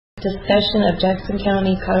discussion of Jackson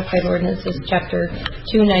County Codified Ordinances, Chapter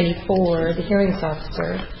 294, the hearings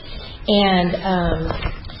officer. And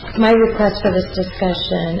my request for this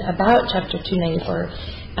discussion about Chapter 294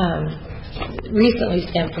 recently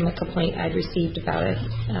stemmed from a complaint I'd received about a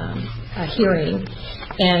hearing.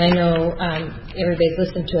 And I know everybody's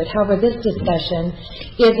listened to it. However, this discussion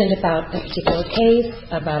isn't about a particular case,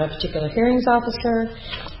 about a particular hearings officer.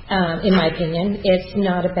 In my opinion, it's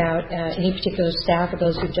not about any particular staff or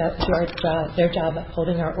those who do their job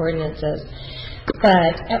upholding our ordinances.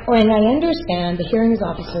 But when I understand, the hearings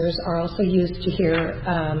officers are also used to hear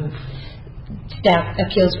staff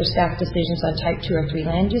appeals for staff decisions on Type 2 or 3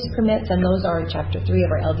 land use permits, and those are in Chapter 3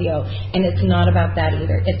 of our LDO. And it's not about that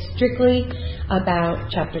either. It's strictly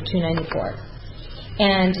about Chapter 294.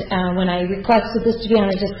 And when I requested this to be on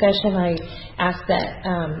a discussion, I asked that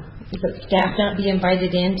the staff not be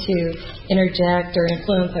invited in to interject or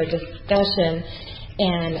influence our discussion.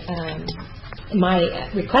 And my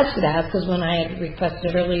request for that, because when I had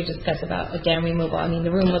requested earlier to discuss about a dam removal, I mean,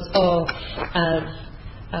 the room was full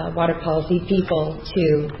of water policy people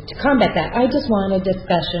to combat that. I just want a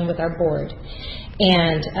discussion with our board.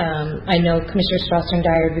 And I know Commissioner Strasser and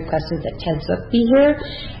Dyer requested that Ted Zook be here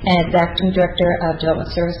as Acting Director of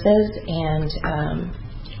Development Services, and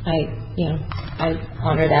I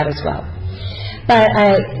honor that as well. But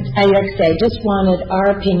I like to say, I just wanted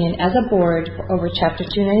our opinion as a board over Chapter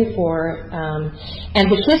 294, and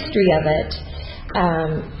the history of it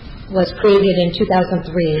was created in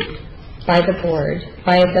 2003 by the Board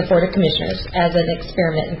of Commissioners as an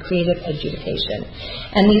experiment in creative adjudication.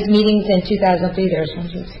 And these meetings in 2003, there's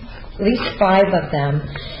at least 5 of them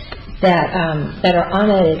that are on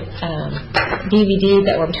a DVD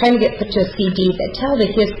that we're trying to get put to a CD that tell the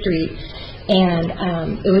history.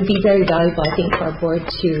 And it would be very valuable, I think, for our board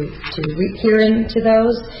to hear into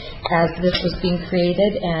those as this was being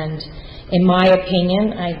created. And in my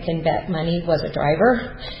opinion, I can bet money was a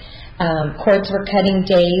driver. Courts were cutting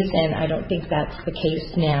days, and I don't think that's the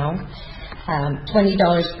case now.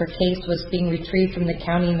 $20 per case was being retrieved from the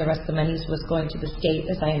county, and the rest of the money was going to the state,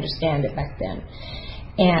 as I understand it back then.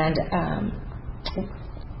 And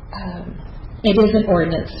it is an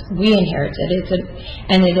ordinance. We inherited it.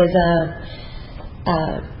 And it is a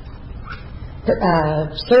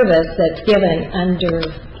service that's given under,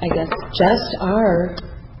 I guess, just our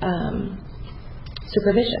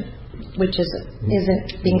supervision, which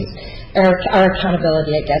isn't being our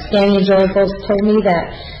accountability, I guess. Daniel Jorgels told me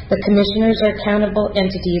that the commissioners are accountable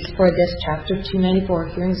entities for this Chapter 294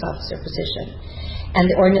 hearings officer position. And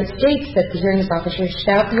the ordinance states that the hearings officer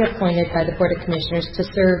shall be appointed by the Board of Commissioners to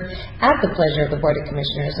serve at the pleasure of the Board of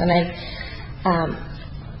Commissioners. And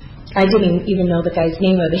I didn't even know the guy's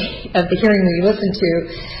name of the hearing we listened to.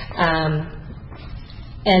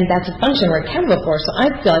 And that's a function we're accountable for. So I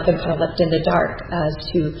feel like I'm kind of left in the dark as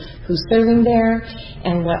to who's serving there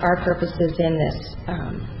and what our purpose is in this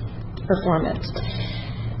performance.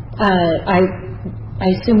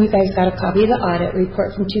 I assume you guys got a copy of the audit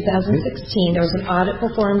report from 2016. There was an audit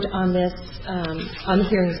performed on this, on the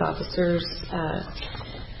hearings officers'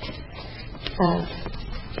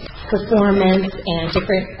 performance and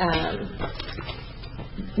different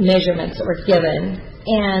measurements that were given.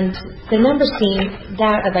 And the numbers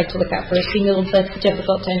that I'd like to look at first seem a little bit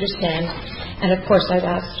difficult to understand. And of course, I've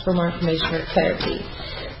asked for more information or clarity.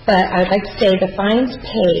 But I'd like to say the fines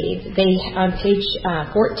paid, on page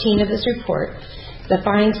 14 of this report, the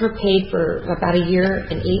fines were paid for about a year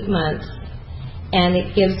and 8 months, and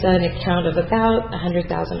it gives an account of about $100,000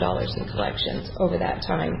 in collections over that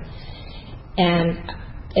time. And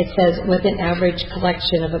it says with an average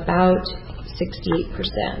collection of about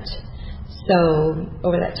 68%. So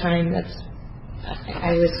over that time,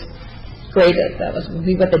 I was graded. That was with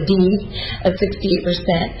a D of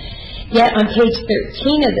 68%. Yet on page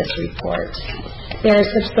 13 of this report, there are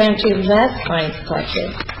substantially less fines collected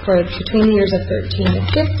for between the years of 13 and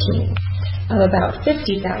 15 of about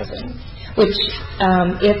 $50,000, which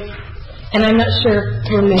and I'm not sure if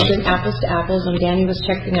we're measuring apples to apples, and Danny was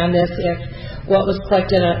checking on this, if what was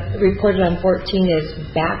collected, reported on 14 is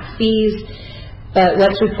back fees, but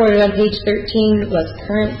what's reported on page 13 was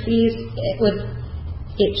current fees.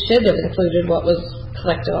 It should have included what was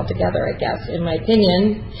collected altogether, I guess, in my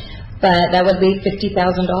opinion, but that would be $50,000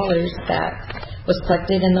 that was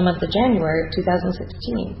collected in the month of January of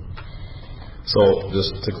 2016. So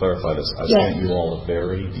just to clarify this, I sent you all a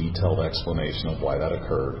very detailed explanation of why that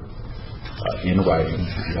occurred. In writing,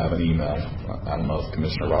 if you have an email. I don't know if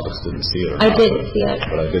Commissioner Roberts didn't see it or not. I didn't see it.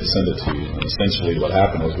 But I did send it to you. And essentially what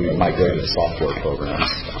happened was we migrated software programs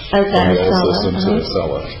from the old system to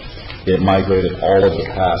Acela. It migrated all of the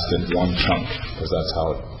past in one chunk because that's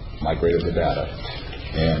how migrated the data.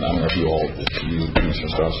 And I don't know if you,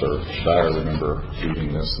 Commissioner Strauss or Dyer, remember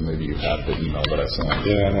reading this, and maybe you had the email that I sent.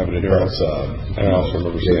 Yeah, I have it here. And I also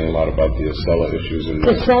remember seeing a lot about the Acela issues.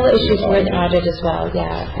 The Acela issues were in audit as well,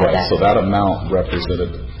 yeah. Right, so that amount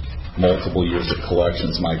represented multiple years of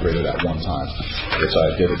collections migrated at one time, which I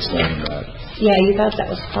did explain that. Yeah, you thought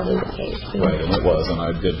that was probably the case. Right, and it was, and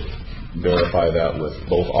I did verify that with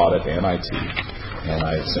both audit and IT. And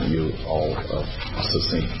I sent you all a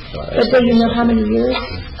succinct But do you know how many years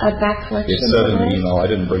of back collection? It said in the email. I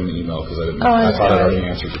didn't bring the email because I didn't. I thought I already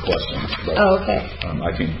answered the question. But, okay.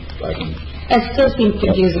 I can. It still seems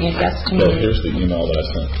confusing, I guess, to me. So here's the email that I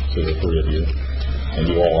sent to the three of you, and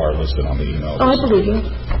you all are listed on the email. Oh, I believe you.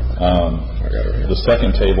 I got it here. The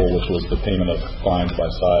second table, which was the payment of fines by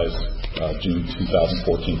size, June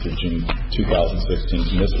 2014 through June 2016,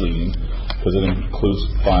 is misleading, because it includes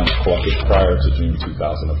fines collected prior to June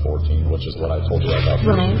 2014, which is what I told you about.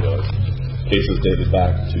 Right. Cases dated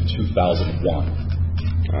back to 2001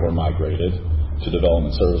 were migrated to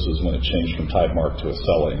development services when it changed from type mark to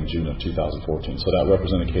Acela in June of 2014. So that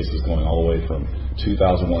represented cases going all the way from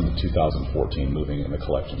 2001 to 2014, moving into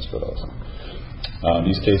collections for those.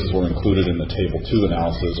 These cases were included in the Table 2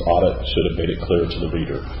 analysis. Audit should have made it clear to the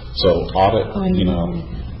reader. So audit,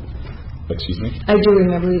 excuse me? I do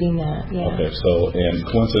remember reading that, yeah. Okay, so, and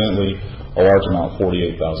coincidentally, a large amount,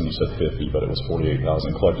 48,000, you said 50, but it was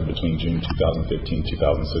 48,000, collected between June 2015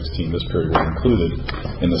 2016. This period was included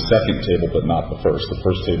in the second table, but not the first. The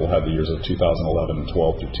first table had the years of 2011 and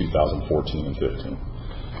 12 through 2014 and 15.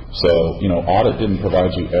 So, audit didn't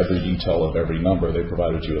provide you every detail of every number. They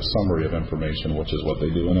provided you a summary of information, which is what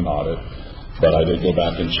they do in an audit. But I did go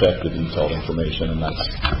back and check the detailed information, and that's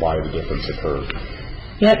why the difference occurred.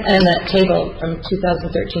 Yep, and that table from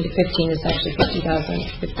 2013 to 15 is actually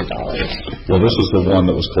 $50,050. Well, this is the one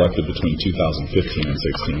that was collected between 2015 and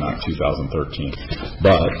 16, not 2013.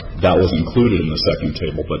 But that was included in the second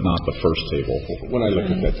table, but not the first table. When I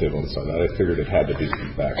looked at that table and saw that, I figured it had to be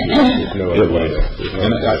back. There's no other way.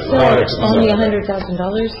 So only $100,000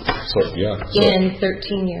 So, yeah. in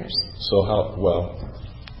 13 years. So how, well,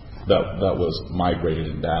 that was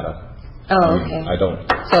migrated in data. Oh, okay. I don't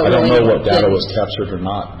know what data was captured or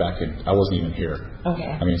not back in, I wasn't even here. Okay.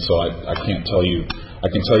 So I can't tell you, I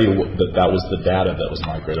can tell you that was the data that was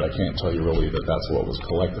migrated. I can't tell you really that that's what was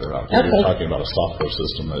collected about. Okay. You're talking about a software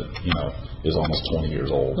system that, is almost 20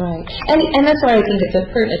 years old. Right. And that's why I think it's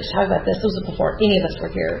pertinent to talk about this. This was before any of us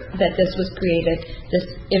were here, that this was created, this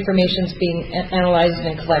information's being analyzed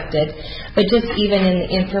and collected. But just even in the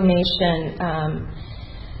information,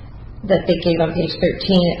 that they gave on page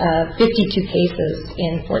 13, 52 cases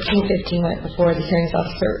in 14-15 went before the hearings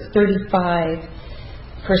officer. 35%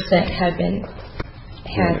 had been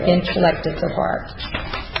collected so far,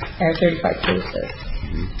 or 35 cases.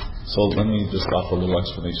 So let me just offer a little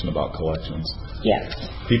explanation about collections. Yes.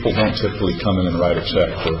 People don't typically come in and write a check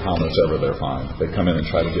for how much ever they're fined. They come in and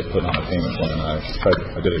try to get put on a payment plan. I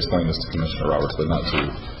did explain this to Commissioner Roberts, but not to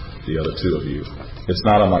the other two of you. It's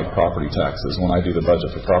not unlike property taxes. When I do the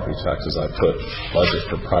budget for property taxes, I put budget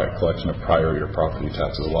for collection of prior year property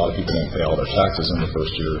taxes. A lot of people don't pay all their taxes in the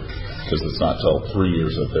first year because it's not till 3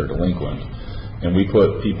 years that they're delinquent. And we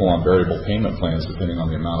put people on variable payment plans depending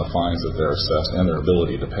on the amount of fines that they're assessed and their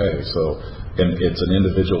ability to pay. So, and it's an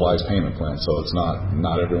individualized payment plan, so it's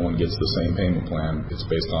not everyone gets the same payment plan. It's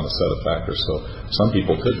based on a set of factors. So some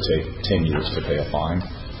people could take 10 years to pay a fine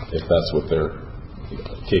if that's what their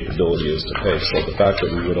capability is to pay. So the fact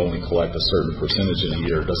that we would only collect a certain percentage in a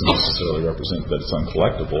year doesn't necessarily represent that it's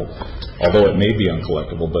uncollectible, although it may be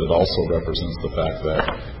uncollectible, but it also represents the fact that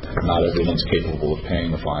not everyone's capable of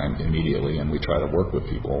paying the fine immediately, and we try to work with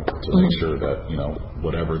people to make sure that,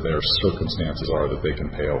 whatever their circumstances are, that they can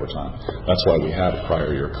pay over time. That's why we have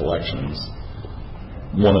prior year collections.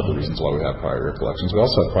 One of the reasons why we have prior year collections. We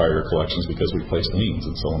also have prior year collections because we place liens,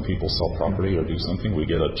 and so when people sell property or do something, we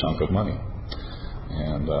get a chunk of money.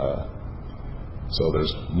 And so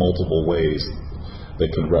there's multiple ways that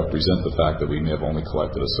can represent the fact that we may have only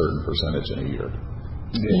collected a certain percentage in a year.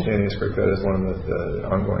 Danny is correct. That is one of the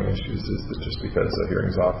ongoing issues, is that just because a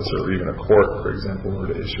hearings officer or even a court, for example, were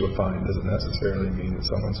to issue a fine doesn't necessarily mean that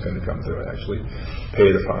someone's going to come through and actually pay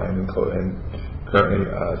the fine. And currently,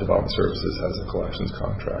 Development Services has a collections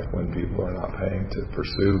contract when people are not paying to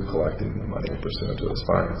pursue collecting the money pursuant to those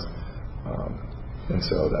fines. And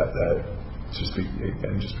so that just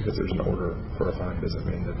because there's an order for a fine doesn't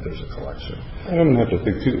mean that there's a collection. I don't have to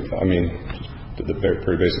think too. Just the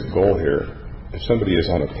very basic goal here. If somebody is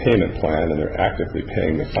on a payment plan and they're actively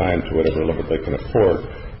paying the fine to whatever level they can afford,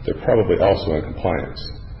 they're probably also in compliance.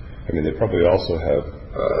 They probably also have.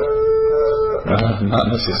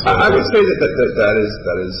 Not necessarily. I would say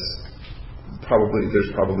that is probably,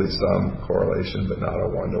 there's probably some correlation, but not a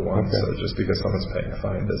one-to-one. Okay. So just because someone's paying a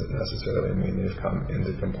fine doesn't necessarily mean they've come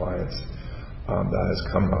into compliance. That has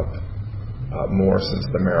come up more since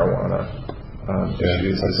the marijuana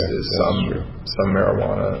issues. Some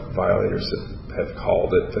marijuana violators have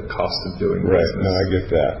called it the cost of doing business. Right. No, I get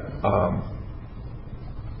that.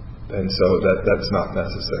 And so that's not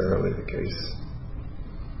necessarily the case.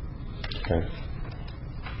 Okay.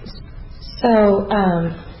 So,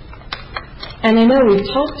 and I know we've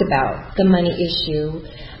talked about the money issue.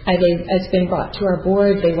 It's been brought to our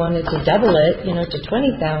board. They wanted to double it, to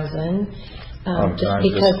 20,000, just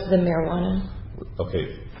because of the marijuana. Okay,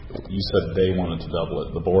 you said they wanted to double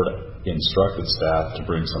it. The board instructed staff to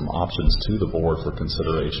bring some options to the board for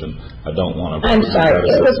consideration. I don't want to... I'm sorry,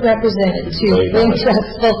 it was represented to bring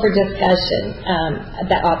trustful for discussion,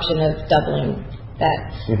 that option of doubling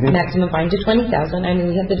that maximum fine to 20,000. I mean,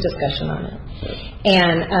 we had the discussion on it.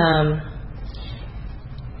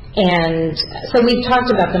 And so we've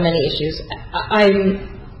talked about the money issues.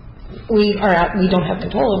 We don't have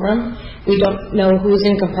control over them. We don't know who's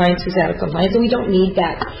in compliance, who's out of compliance, and we don't need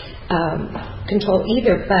that control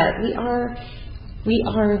either. But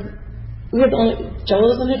Joel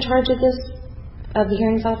isn't in charge of this, of the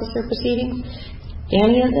hearings officer proceedings.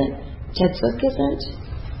 Danny isn't. Ted Swift isn't.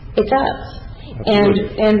 It's us.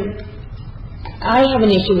 And I have an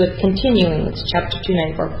issue with continuing with Chapter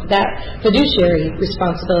 294, that fiduciary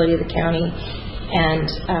responsibility of the county and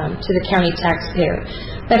to the county taxpayer.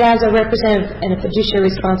 But as a representative and a fiduciary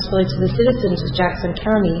responsibility to the citizens of Jackson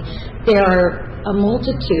County, there are a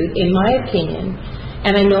multitude, in my opinion,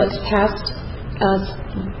 and I know it's past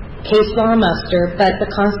case law muster, but the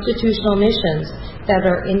constitutional missions that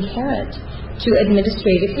are inherent to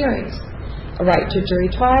administrative hearings: a right to jury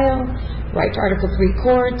trial, right to Article 3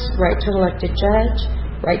 courts, right to an elected judge,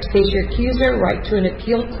 right to face your accuser, right to an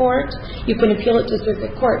appeal court. You can appeal it to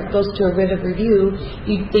circuit court. It goes to a writ of review.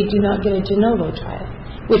 They do not get a de novo trial,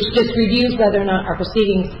 which just reviews whether or not our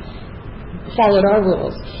proceedings followed our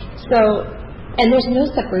rules. So, and there's no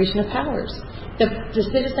separation of powers. The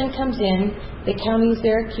citizen comes in, the county's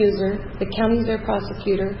their accuser, the county's their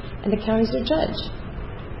prosecutor, and the county's their judge.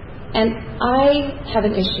 And I have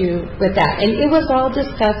an issue with that. And it was all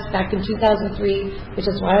discussed back in 2003, which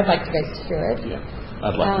is why I'd like you guys to hear it. Yeah,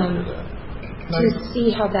 I'd like to hear that. To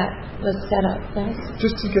see how that was set up. Yes?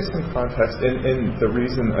 Just to get some context, and the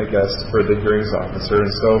reason, I guess, for the hearings officer,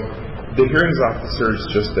 and so the hearings officer is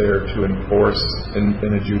just there to enforce and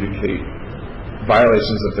adjudicate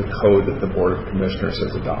violations of the code that the Board of Commissioners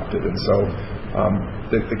has adopted. And so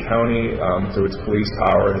the county, through its police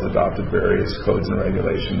power, has adopted various codes and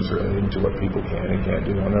regulations relating to what people can and can't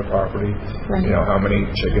do on their property. Right. How many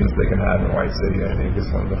chickens they can have in White City, I think, is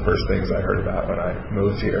one of the first things I heard about when I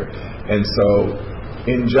moved here. And so,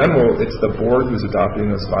 in general, it's the board who's adopting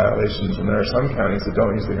those violations, and there are some counties that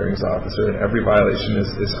don't use the hearings officer, and every violation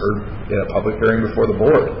is heard in a public hearing before the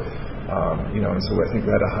board. And so I think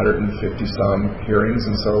we had 150-some hearings,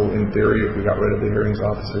 and so in theory, if we got rid of the hearings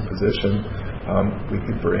officer position, we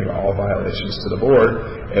could bring all violations to the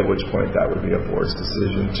board, at which point that would be a board's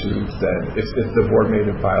decision to then, if the board made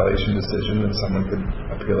a violation decision, then someone could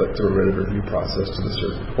appeal it through a writ of review process to the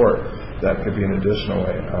circuit court. That could be an additional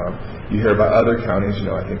way. You hear about other counties,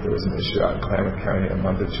 I think there was an issue out in Klamath County a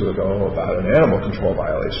month or two ago about an animal control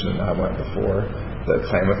violation, and that went before the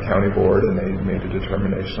Klamath County Board, and they made a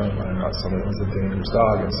determination on whether or not someone was a dangerous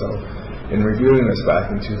dog. And so in reviewing this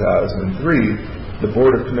back in 2003, the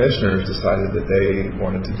Board of Commissioners decided that they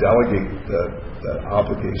wanted to delegate the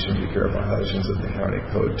obligation to hear violations of the county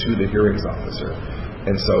code to the hearings officer.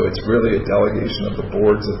 And so it's really a delegation of the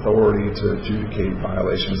board's authority to adjudicate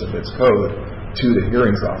violations of its code to the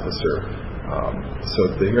hearings officer.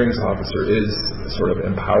 So the hearings officer is sort of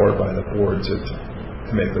empowered by the board to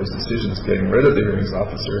make those decisions. Getting rid of the hearings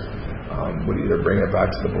officer would either bring it back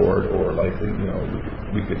to the board, or likely,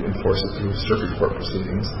 we could enforce it through circuit court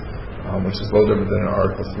proceedings, which is a little different than an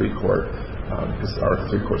Article 3 court, because the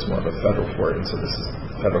Article 3 court is more of a federal court, and so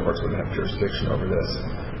federal courts wouldn't have jurisdiction over this.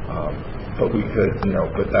 But we could,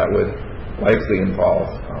 but that would likely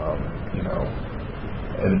involve,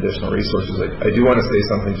 and additional resources. I do want to say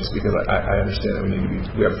something, just because I understand that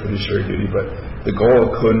we have fiduciary duty, but the goal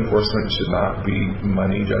of code enforcement should not be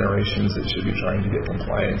money generations. It should be trying to get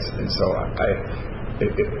compliance. And so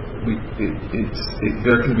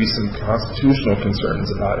there can be some constitutional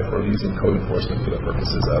concerns about if we're using code enforcement for the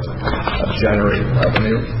purposes of generating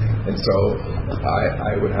revenue. And so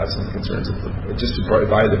I would have some concerns just to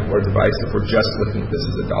provide the board's advice if we're just looking at this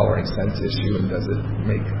as a dollar and cents issue and does it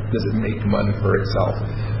make money for itself.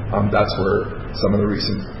 That's where some of the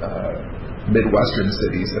recent Midwestern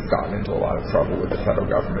cities have gotten into a lot of trouble with the federal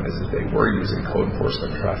government, is that they were using code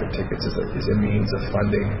enforcement traffic tickets as a means of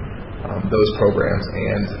funding those programs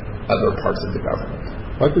and other parts of the government.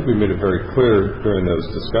 I think we made it very clear during those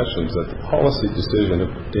discussions that the policy decision of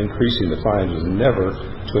increasing the fines was never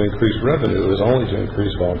to increase revenue. It was only to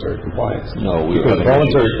increase voluntary compliance. No, because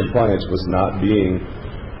voluntary compliance was not being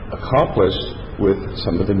accomplished with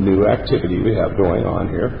some of the new activity we have going on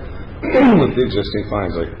here with the existing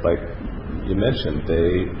fines. Like you mentioned,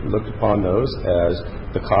 they looked upon those as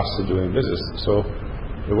the cost of doing business. So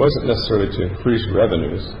it wasn't necessarily to increase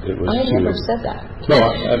revenues. It was I never said that. No,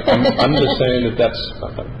 I'm just saying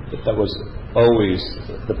that was always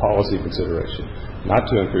the policy consideration, not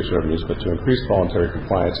to increase revenues, but to increase voluntary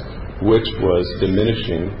compliance, which was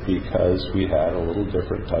diminishing because we had a little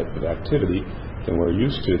different type of activity than we're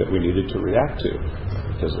used to that we needed to react to,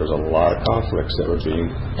 because there's a lot of conflicts that were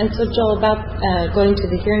being... And so, Joel, about going to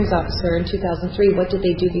the hearings officer in 2003, what did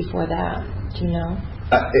they do before that? Do you know?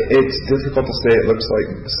 It's difficult to say. It looks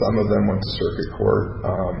like some of them went to circuit court.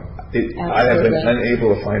 I have been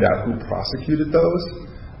unable to find out who prosecuted those,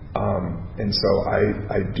 and so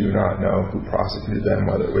I do not know who prosecuted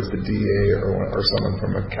them, whether it was the DA or someone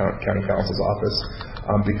from a county counsel's office.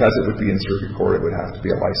 Because it would be in circuit court, it would have to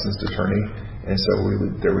be a licensed attorney, and so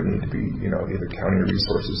there would need to be either county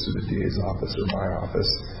resources through the DA's office or my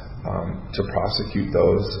office to prosecute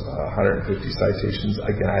those 150 citations.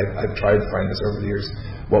 Again, I've tried to find this over the years.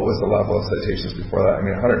 What was the level of citations before that? I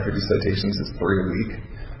mean, 150 citations is 3 a week.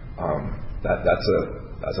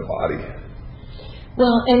 That's a body.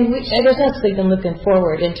 Well, and there's actually been looking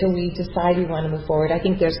forward until we decide we want to move forward. I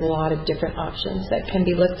think there's a lot of different options that can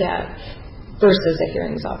be looked at versus a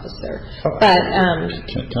hearings officer. But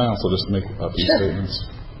can I also just make a few statements?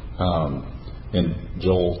 And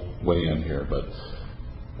Joel, weigh in here, but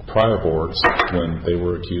prior boards, when they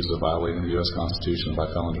were accused of violating the U.S. Constitution by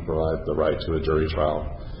failing to provide the right to a jury trial,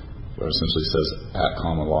 where it essentially says, at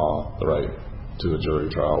common law, the right to a jury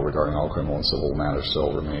trial regarding all criminal and civil matters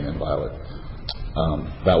shall remain inviolate.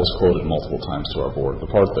 That was quoted multiple times to our board.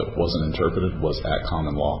 The part that wasn't interpreted was at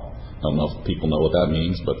common law. I don't know if people know what that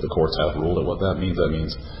means, but the courts have ruled at what that means. That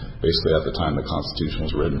means basically at the time the Constitution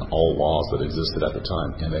was written, all laws that existed at the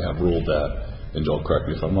time, and they have ruled that. And Joel, correct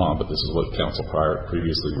me if I'm wrong, but this is what Counsel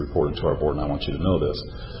previously reported to our board, and I want you to know this,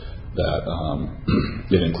 that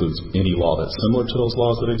it includes any law that's similar to those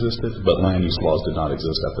laws that existed, but land use laws did not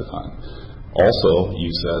exist at the time. Also, you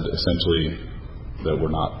said essentially that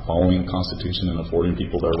we're not following the Constitution and affording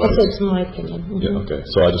people their rights. That's my opinion. Mm-hmm. Yeah, okay.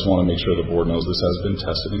 So I just want to make sure the board knows this has been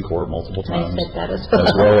tested in court multiple times. I said that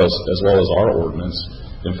as well as our ordinance.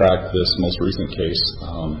 In fact, this most recent case,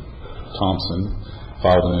 Thompson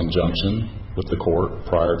filed an injunction with the court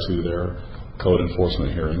prior to their code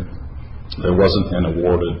enforcement hearing. There wasn't an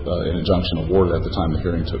injunction awarded at the time the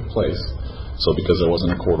hearing took place. So because there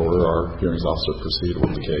wasn't a court order, our hearings officer proceeded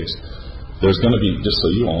with the case. There's going to be, just so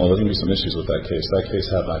you all know, there's going to be some issues with that case. That case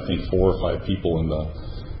had, I think, 4 or 5 people in the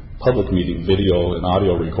public meeting, video and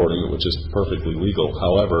audio recording it, which is perfectly legal.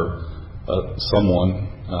 However, someone,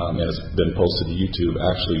 and it's been posted to YouTube,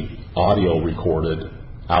 actually audio recorded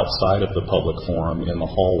outside of the public forum in the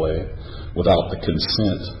hallway without the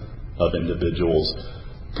consent of individuals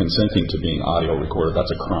consenting to being audio recorded. That's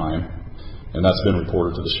a crime, and that's been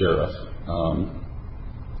reported to the sheriff.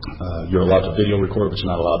 You're allowed to video record, but you're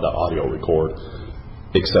not allowed to audio record,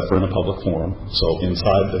 except for in a public forum. So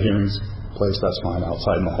inside the hearings place, that's fine.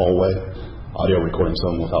 Outside in the hallway, audio recording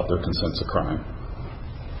someone without their consent's a crime.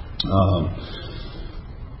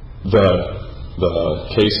 The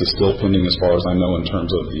case is still pending as far as I know in terms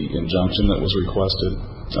of the injunction that was requested.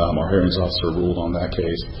 Our hearings officer ruled on that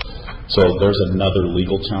case. So there's another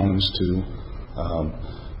legal challenge to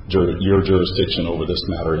your jurisdiction over this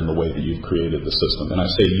matter in the way that you've created the system. And I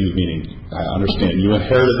say you, meaning I understand you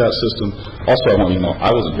inherited that system. Also, I want you to know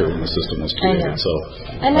I wasn't here when the system was created. So,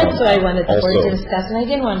 and that's what I wanted the board to discuss. And I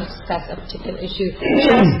didn't want to discuss a particular issue,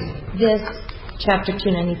 just this Chapter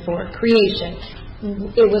 294, creation.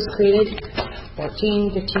 It was created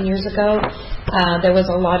 14, 15 years ago. There was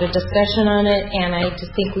a lot of discussion on it, and I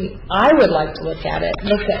just think I would like to look at it,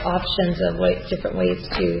 look at options of different ways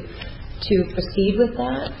to proceed with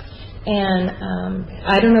that. And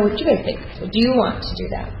I don't know what you guys think. Do you want to do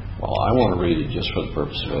that? Well, I want to read it just for the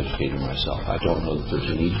purpose of educating myself. I don't know that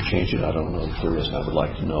there's a need to change it. I don't know that there is. I would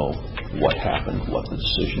like to know what happened, what the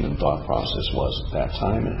decision and thought process was at that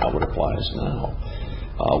time, and how it applies now.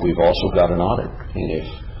 We've also got an audit, and if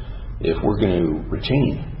if we're going to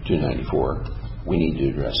retain 294, we need to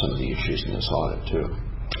address some of the issues in this audit too.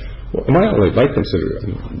 Well,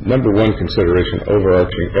 number one consideration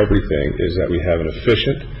overarching everything is that we have an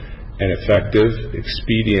efficient and effective,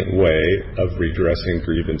 expedient way of redressing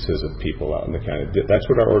grievances of people out in the county. That's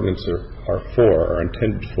what our ordinances are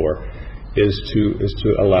intended for, is to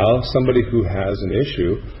allow somebody who has an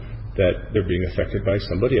issue that they're being affected by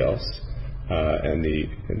somebody else, and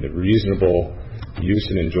the reasonable use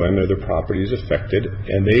and enjoyment of their property is affected,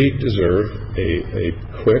 and they deserve a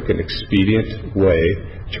quick and expedient way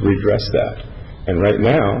to redress that. And right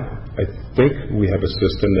now, I think we have a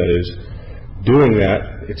system that is doing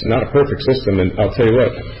that. It's not a perfect system, and I'll tell you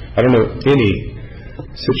what, I don't know any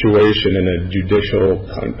situation in a judicial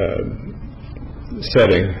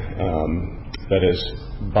setting that is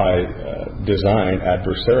by design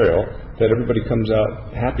adversarial that everybody comes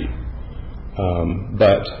out happy.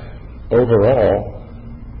 But overall,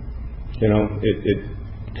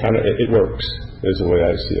 it works, is the way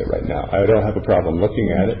I see it right now. I don't have a problem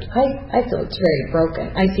looking at it. I feel it's very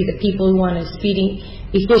broken. I see the people who want a speedy,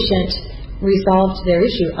 efficient resolve to their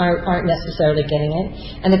issue aren't necessarily getting it,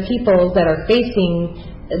 and the people that are facing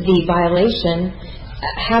the violation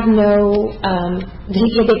have no,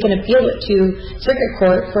 they can appeal it to circuit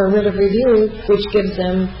court for a writ of review, which gives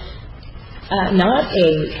them not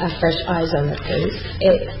a fresh eyes on the case.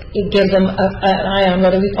 It gives them an eye on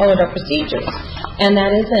whether we followed our procedures, and that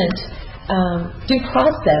isn't due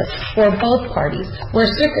process for both parties, where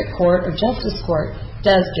circuit court or justice court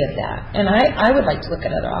does give that. And I would like to look at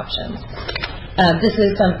other options. This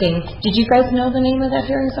is something, did you guys know the name of that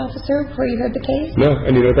hearings officer before you heard the case? No,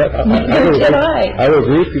 and you know that? I will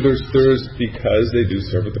agree with you. There's because they do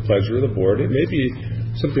serve at the pleasure of the board. It may be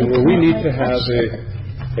something where we need to have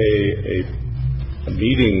a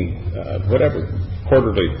meeting, whatever,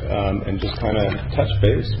 quarterly, and just kind of touch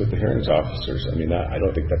base with the hearings officers. I mean, I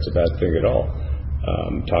don't think that's a bad thing at all.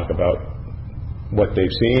 Talk about what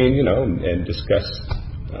they've seen, and discuss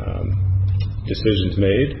decisions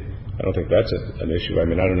made. I don't think that's an issue. I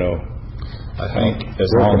mean, I don't know. I think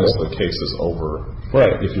as long as the case is over,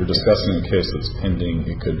 right? If you're discussing a case that's pending,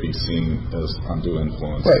 it could be seen as undue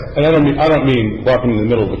influence. Right. And I don't mean walking in the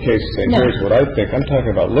middle of the case and saying, here's what I think. I'm talking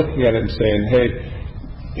about looking at it and saying, hey,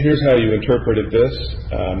 here's how you interpreted this.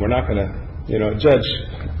 We're not going to, judge.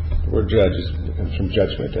 We're judges from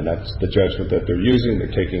judgment, and that's the judgment that they're using.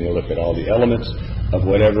 They're taking a look at all the elements of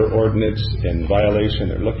whatever ordinance and violation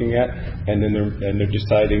they're looking at, and then they're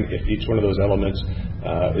deciding if each one of those elements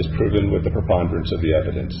is proven with the preponderance of the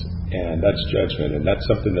evidence, and that's judgment, and that's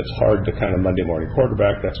something that's hard to kind of Monday morning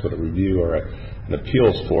quarterback. That's what a review or an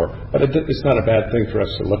appeal's for. But it's not a bad thing for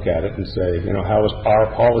us to look at it and say, how is our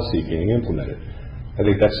policy being implemented? I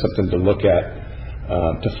think that's something to look at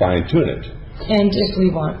to fine tune it. And if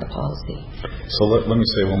we want the policy. So let me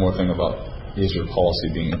say one more thing about, is your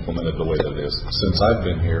policy being implemented the way that it is? Since I've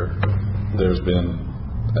been here, there's been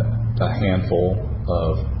a handful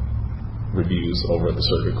of reviews over at the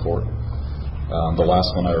circuit court. The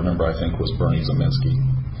last one I remember, I think, was Bernie Zeminski.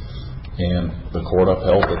 And the court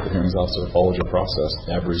upheld that the hearings officer followed your process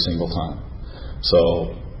every single time.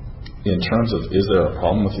 So in terms of, is there a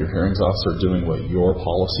problem with your hearings officer doing what your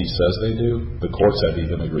policy says they do? The courts have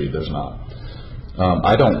even agreed there's not.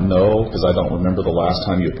 I don't know, because I don't remember the last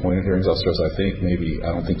time you appointed hearings officers. I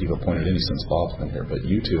don't think you've appointed any since Bob's been here, but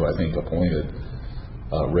you two, I think, appointed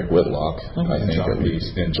Rick Whitlock, I think, at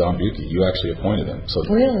least, and John Buki. You actually appointed him. So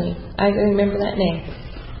really? I remember that name.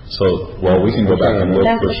 So, well, we can go back and look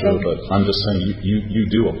for sure, but I'm just saying you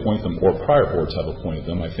do appoint them, or prior boards have appointed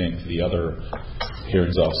them. I think the other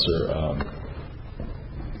hearings officer...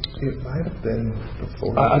 It might have been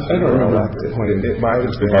before. I don't remember. It might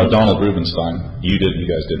have been. Donald Rubenstein, you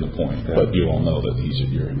guys didn't appoint, but you all know that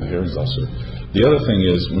you're the hearings officer. The other thing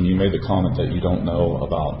is, when you made the comment that you don't know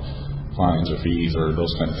about fines or fees or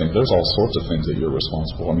those kind of things, there's all sorts of things that you're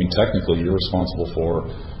responsible for. I mean, technically, you're responsible for,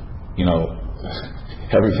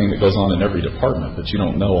 everything that goes on in every department, but you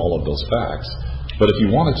don't know all of those facts. But if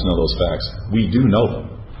you wanted to know those facts, we do know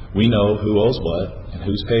them. We know who owes what and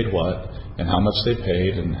who's paid what, and how much they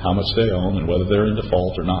paid, and how much they own, and whether they're in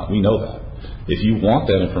default or not. We know that. If you want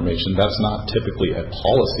that information, that's not typically a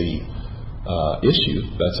policy issue.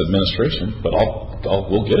 That's administration. But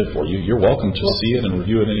we'll get it for you. You're welcome to see it and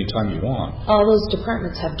review it any time you want. All those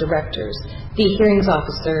departments have directors. The hearings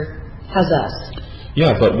officer has us.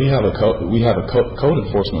 Yeah, but we have a code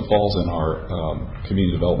enforcement falls in our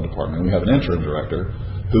community development department. We have an interim director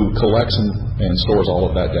who collects and stores all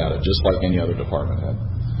of that data, just like any other department head.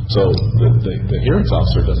 So the hearings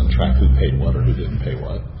officer doesn't track who paid what or who didn't pay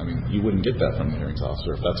what. I mean, you wouldn't get that from the hearings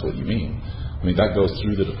officer if that's what you mean. I mean, that goes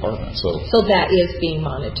through the department, so. So that is being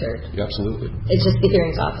monitored. Absolutely. It's just the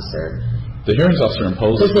hearings officer The hearings officer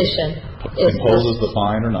imposes the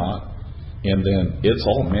fine or not, and then it's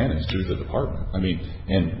all managed through the department. I mean,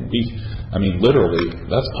 literally,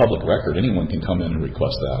 that's public record. Anyone can come in and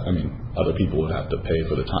request that. I mean, other people would have to pay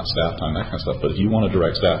for the staff time, that kind of stuff. But if you want to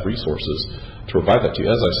direct staff resources to provide that to you,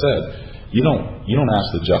 as I said, you don't ask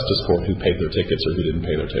the justice court who paid their tickets or who didn't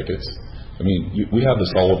pay their tickets. I mean, we have this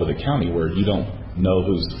all over the county where you don't know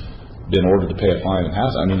who's been ordered to pay a fine and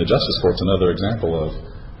hasn't. I mean, the justice court's another example of.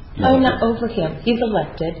 Not over him. He's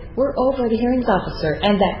elected. We're over the hearings officer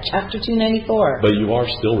and that Chapter 294. But you are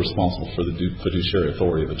still responsible for the fiduciary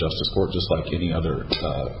authority of the justice court, just like any other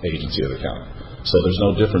agency of the county. So there's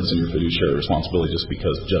no difference in your fiduciary responsibility just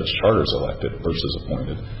because Judge Charter's elected versus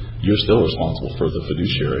appointed. You're still responsible for the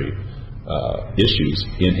fiduciary issues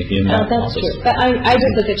in that That's office. true. But I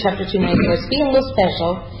just look at Chapter 294 as being a little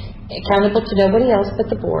special, accountable to nobody else but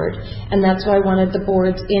the board, and that's why I wanted the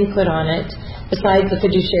board's input on it. Besides the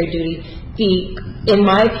fiduciary duty, in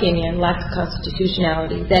my opinion, lack of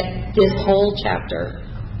constitutionality that this whole chapter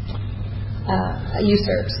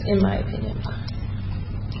usurps, in my opinion.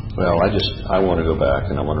 Well, I want to go back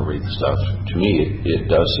and I want to read the stuff. To me, it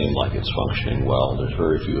does seem like it's functioning well. There's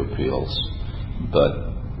very few appeals, but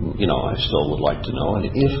I still would like to know. And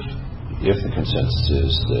if the consensus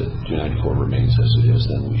is that 294 remains as it is,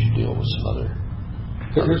 then we should deal with some other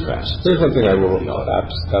facets. There's one thing I will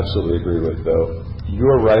absolutely agree with, though.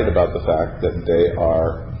 You're right about the fact that they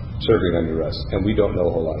are serving under arrest, and we don't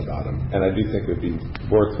know a whole lot about them. And I do think it would be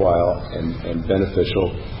worthwhile and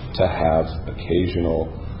beneficial to have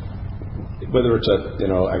occasional, whether it's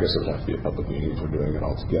I guess it would have to be a public meeting if we're doing it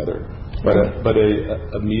all together, but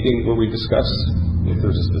a meeting where we discuss if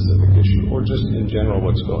there's a specific issue or just in general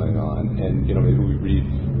what's going on, and maybe we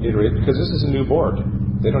reiterate, because this is a new board.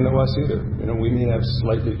 They don't know us either. We may have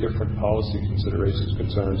slightly different policy considerations,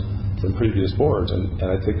 concerns than previous boards, and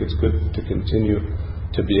I think it's good to continue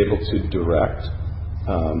to be able to direct.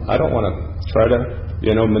 I don't want to try to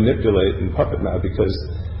manipulate and puppet now, because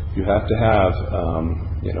you have to have a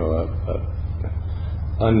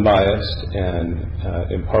unbiased and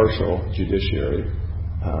impartial judiciary,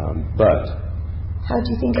 but How do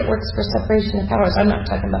you think it works for separation of powers? I'm not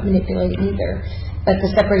talking about manipulating either, but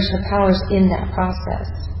the separation of powers in that process.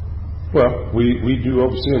 Well, we do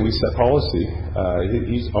oversee and we set policy.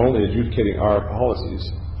 He's only adjudicating our policies.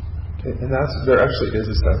 And there actually is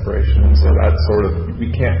a separation. So that's sort of,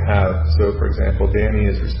 we can't have, so for example, Danny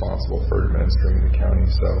is responsible for administering the county,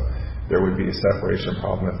 so there would be a separation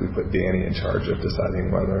problem if we put Danny in charge of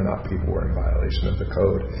deciding whether or not people were in violation of the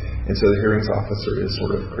code. And so the hearings officer is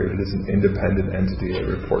sort of created as an independent entity that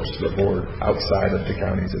reports to the board outside of the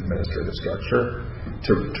county's administrative structure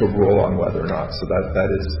to rule on whether or not. So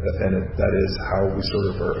that is how we sort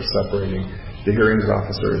of are separating. The hearings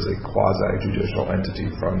officer is a quasi-judicial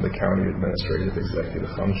entity from the county administrative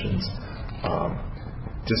executive functions.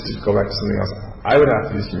 Just to go back to something else, I would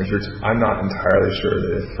have to do some research. I'm not entirely sure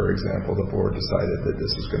that if, for example, the board decided that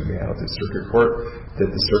this was going to be handled through circuit court, that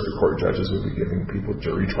the circuit court judges would be giving people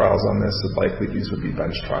jury trials on this. So likely these would be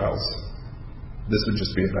bench trials. This would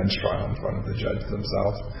just be a bench trial in front of the judge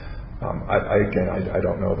themselves. I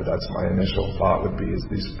don't know, but that's my initial thought would be is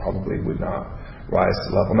these probably would not rise to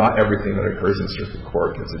the level. Not everything that occurs in circuit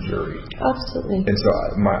court gets a jury. Absolutely. And so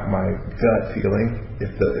my gut feeling,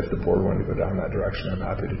 if the board wanted to go down that direction, I'm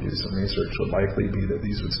happy to do some research, would likely be that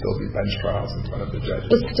these would still be bench trials in front of the judges.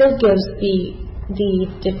 It still gives the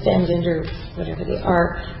defendant or whatever they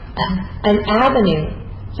are an avenue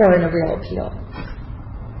for a real appeal,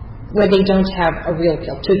 where they don't have a real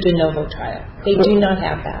appeal to a de novo trial. They do not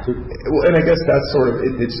have that. Well, and I guess that's sort of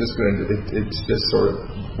it's just sort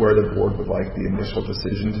of where the board would like the initial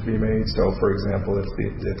decision to be made. So, for example, if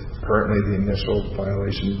currently the initial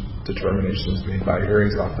violation determination is made by a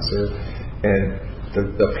hearings officer, and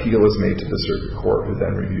the appeal is made to the circuit court, who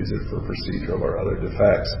then reviews it for procedural or other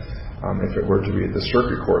defects. If it were to be at the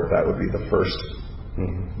circuit court, that would be the first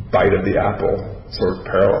bite of the apple, sort of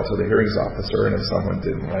parallel to the hearings officer. And if someone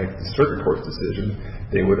didn't like the circuit court's decision,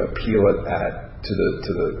 they would appeal it to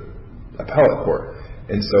the appellate court.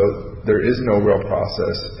 And so there is no real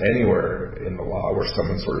process anywhere in the law where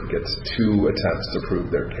someone sort of gets two attempts to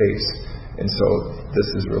prove their case. And so this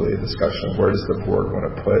is really a discussion of where does the board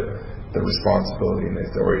want to put the responsibility and the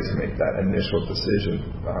authority to make that initial decision.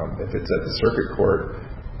 If it's at the circuit court,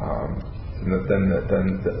 then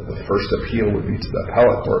the first appeal would be to the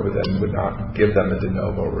appellate court, who then would not give them a de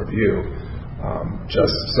novo review.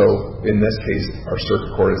 Just so, in this case, our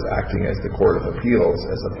circuit court is acting as the court of appeals,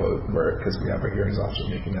 as opposed because we have a hearings officer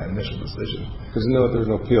making that initial decision. Because there's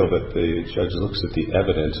no appeal, but the judge looks at the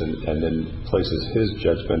evidence and then places his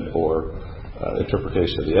judgment or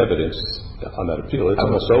interpretation of the evidence on that appeal. It's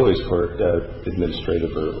almost always for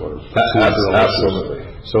administrative or procedural issues. Absolutely.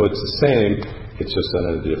 So it's the same, it's just done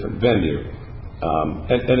at a different venue.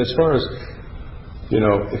 And as far as,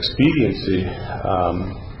 expediency,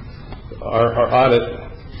 our audit,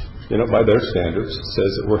 by their standards,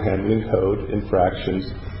 says that we're handling code infractions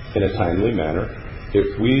in a timely manner.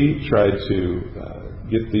 If we tried to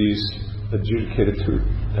get these adjudicated through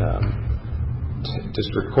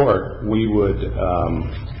district court, we would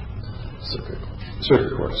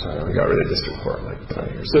circuit court. Sorry, We got rid of district court like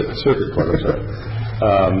 20 years ago. Circuit court. I'm sorry.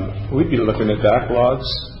 We'd be looking at backlogs.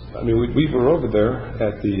 I mean, we were over there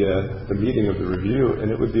at the meeting of the review,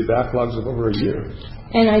 and it would be backlogs of over a year.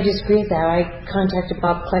 And I disagree with that. I contacted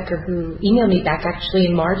Bob Klecker, who emailed me back actually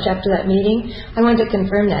in March after that meeting. I wanted to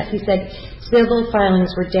confirm that. He said civil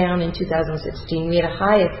filings were down in 2016. We had a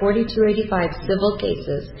high of 4,285 civil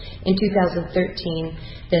cases in 2013,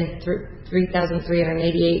 then 3,388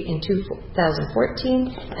 in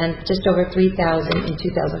 2014, and just over 3,000 in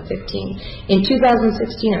 2015. In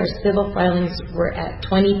 2016, our civil filings were at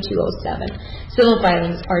 2,207. Civil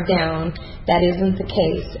filings are down. That isn't the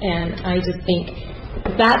case, and I just think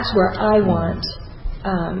that's where I want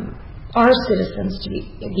our citizens to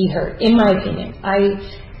be heard, in my opinion. I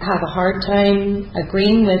have a hard time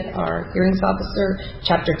agreeing with our hearings officer,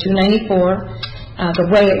 Chapter 294. The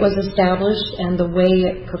way it was established and the way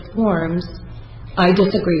it performs, I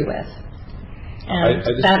disagree with.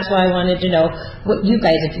 And that's why I wanted to know what you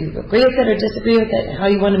guys, if you agree with it or disagree with it, and how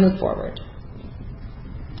you want to move forward.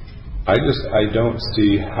 I don't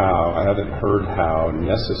see how, I haven't heard how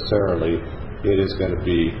necessarily it is going to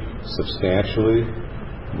be substantially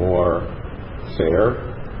more fair,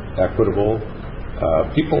 equitable.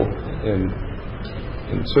 People in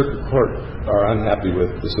circuit court are unhappy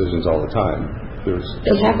with decisions all the time.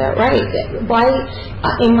 They have that right. Why,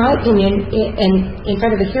 in my opinion, in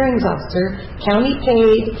front of a hearings officer, county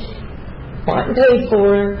paid, bought and paid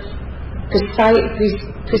for,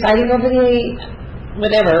 presiding over the,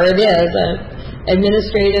 whatever it is,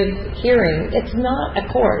 administrative hearing. It's not a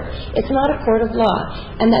court. It's not a court of law.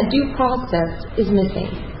 And that due process is missing.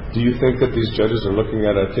 Do you think that these judges are looking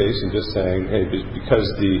at a case and just saying, hey, because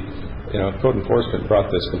the code enforcement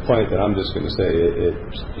brought this complaint, that I'm just going to say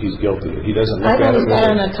he's guilty? He doesn't look at it. I noticed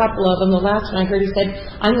that on a couple of them. The last one I heard, he said,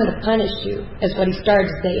 I'm going to punish you, is what he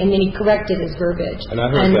started to say, and then he corrected his verbiage. And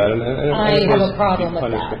I heard that. And I have a problem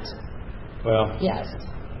with that. Well, yes.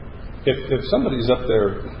 If somebody's up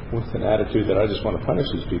there with an attitude that I just want to punish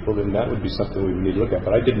these people, then that would be something we would need to look at.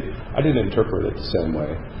 But I didn't interpret it the same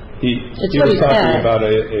way. He was talking about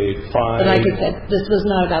a fine. But like I said, this was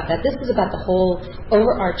not about that. This is about the whole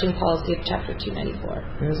overarching policy of Chapter 294.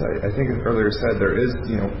 Yes, I think as earlier said, there is,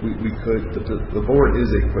 we could, the board is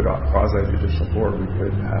a quasi-judicial board. We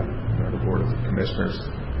could have the Board of Commissioners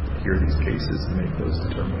hear these cases and make those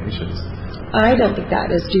determinations. I don't think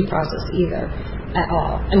that is due process either, at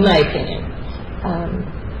all, in my opinion.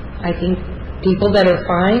 I think people that are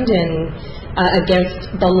fined and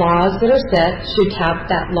against the laws that are set should have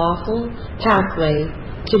that lawful pathway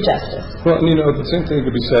to justice. Well, the same thing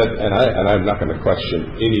could be said, and I'm not going to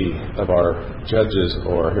question any of our judges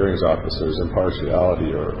or hearings officers'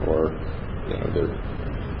 impartiality or their.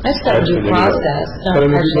 That's not due process, not but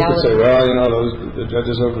people could partiality. say, well, the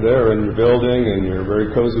judges over there in your building, and you're very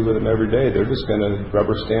cozy with them every day. They're just going to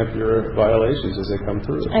rubber stamp your violations as they come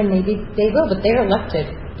through. And maybe they will, but they're elected.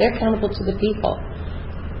 They're accountable to the people.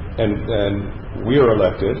 And we are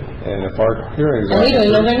elected, and if our hearings and we don't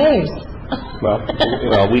know their names. Well,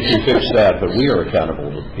 we can fix that, but we are accountable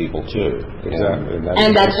to the people too. Exactly.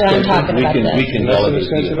 And that's what I'm talking about. We can delegate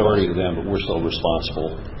the authority to them, but we're still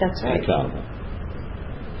responsible. That's right. And accountable.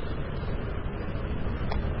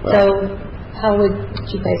 So, how would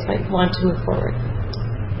you guys want to move forward?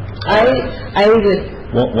 I would.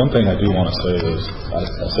 One thing I do want to say is, I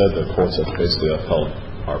said the courts have basically upheld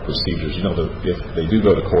our procedures. If they do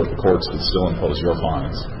go to court, the courts would still impose your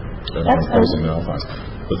fines. They're not imposing their own fines.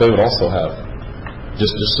 But they would also have,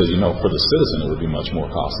 just so you know, for the citizen, it would be much more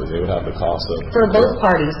costly. They would have the cost of... For both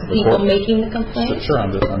parties, the people making the complaint? Sure, I'm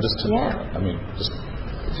just... Yeah.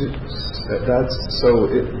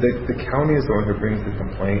 The county is the one who brings the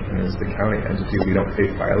complaint, and as the county entity, we don't pay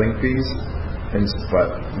filing fees.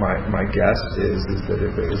 But my guess is that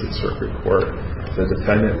if it was in circuit court, the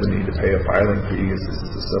defendant would need to pay a filing fee. This is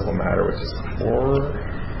a civil matter, which is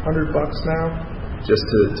 $400 now, just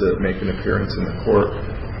to make an appearance in the court.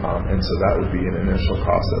 And so that would be an initial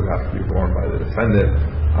cost that would have to be borne by the defendant,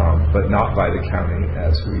 but not by the county,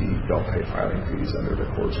 as we don't pay filing fees under the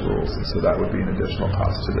court's rules. And so that would be an additional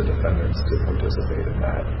cost to the defendants to participate in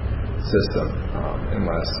that system,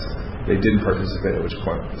 unless they didn't participate, at which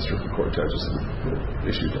point the circuit court judges would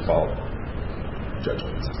issue default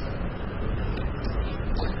judgments.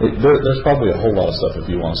 There's probably a whole lot of stuff if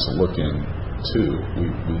you want us to look into. We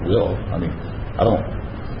will. I mean, I don't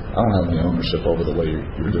have any ownership over the way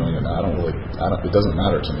you're doing it now. It doesn't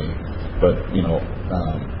matter to me. But,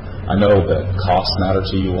 I know that costs matter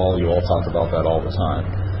to you all. You all talk about that all the time.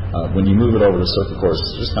 When you move it over to circuit court,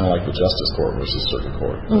 it's just kind of like the justice court versus circuit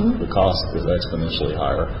court. Mm-hmm. The cost is exponentially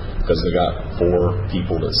higher because they got 4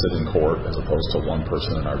 people that sit in court as opposed to 1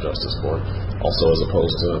 person in our justice court. Also, as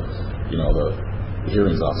opposed to, the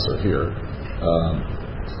hearings officer here.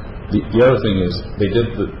 The other thing is,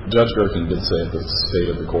 Judge Gerken did say at the State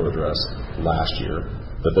of the Court address last year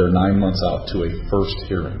that they're 9 months out to a first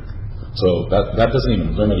hearing. So that doesn't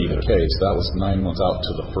even remedy their case. That was 9 months out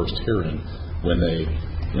to the first hearing when they,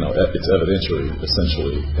 it's evidentiary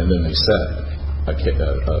essentially, and then they set a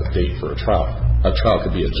date for a trial. A trial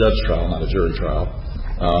could be a judge trial, not a jury trial.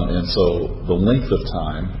 And so the length of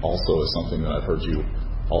time also is something that I've heard you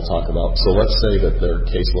all talk about. So let's say that their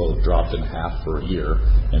caseload dropped in half for a year.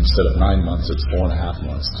 Instead of 9 months, it's 4.5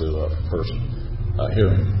 months to a first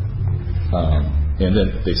hearing. And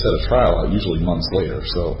then they set a trial usually months later.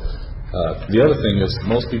 So the other thing is,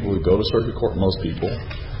 most people who go to circuit court, most people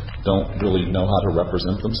don't really know how to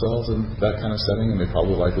represent themselves in that kind of setting, and they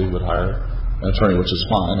probably likely would hire an attorney, which is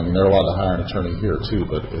fine. I mean, they're allowed to hire an attorney here too,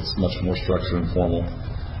 but it's much more structured and formal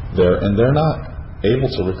there. And they're not able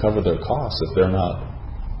to recover their costs if they're not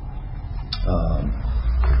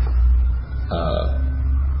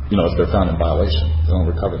if they're found in violation. They don't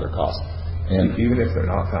recover their costs. And even if they're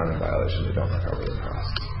not found in violation, they don't recover their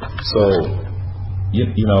costs. So,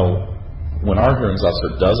 when our hearings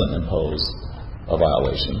officer doesn't impose a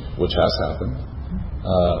violation, which has happened,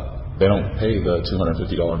 they don't pay the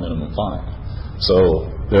 $250 minimum fine. So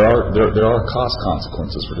there are cost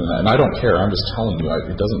consequences for doing that. And I don't care. I'm just telling you,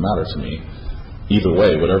 it doesn't matter to me. Either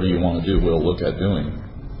way, whatever you want to do, we'll look at doing.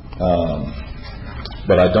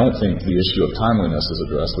 But I don't think the issue of timeliness is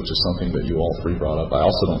addressed, which is something that you all 3 brought up. I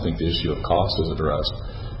also don't think the issue of cost is addressed.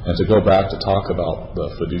 And to go back to talk about the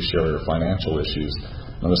fiduciary or financial issues,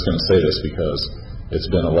 I'm just going to say this because it's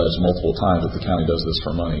been alleged multiple times that the county does this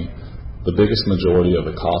for money. The biggest majority of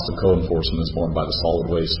the cost of code enforcement is borne by the solid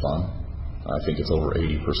waste fund. I think it's over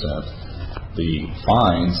 80%. The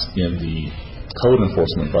fines in the code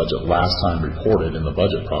enforcement budget last time reported in the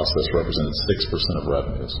budget process represented 6% of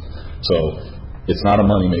revenues. So it's not a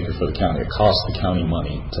moneymaker for the county. It costs the county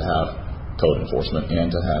money to have code enforcement and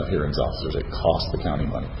to have hearings officers. It costs the county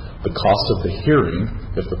money. The cost of the hearing,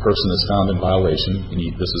 if the person is found in violation, and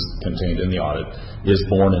this is contained in the audit, is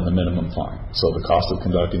borne in the minimum fine. So the cost of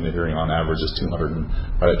conducting the hearing on average is $250.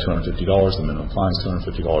 The minimum fine is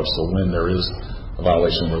 $250. So when there is a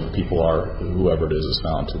violation where the people whoever it is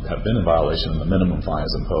found to have been in violation and the minimum fine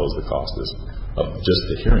is imposed, the cost is of just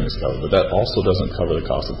the hearing is covered. But that also doesn't cover the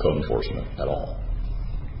cost of code enforcement at all.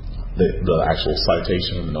 The actual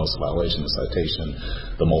citation, the notice of violation, the citation,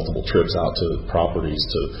 the multiple trips out to properties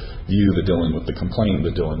to view, the dealing with the complaint,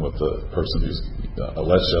 the dealing with the person who's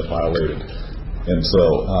alleged to have violated. And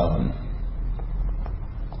so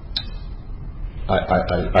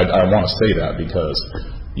I want to say that because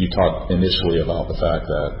you talked initially about the fact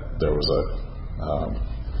that there was a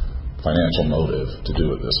financial motive to do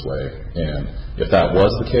it this way, and if that was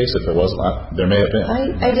the case, if there was, there may have been.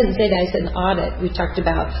 I didn't say that. I said an audit. We talked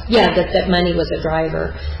about that money was a driver,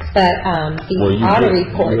 but the audit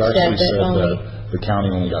report said that the county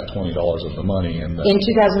only got $20 of the money, and in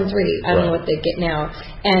 2003. I don't know what they get now,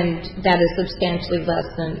 and that is substantially less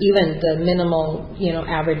than even the minimal,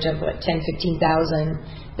 average of $10,000, $15,000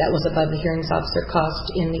 that was above the hearings officer cost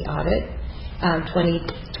in the audit. $20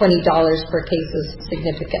 per case is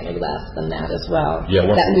significantly less than that as well,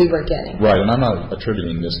 that we were getting. Right, and I'm not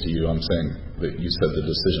attributing this to you. I'm saying that you said the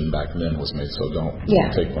decision back then was made, so don't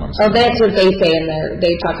take what I'm saying. Oh, that's what they say in there.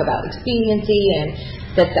 They talk about expediency and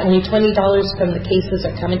that only $20 from the cases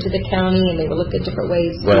are coming to the county, and they will look at different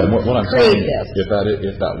ways to create this.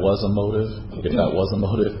 If that was a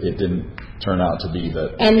motive, it didn't turn out to be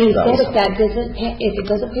that. And they said if it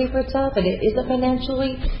doesn't pay for itself and it isn't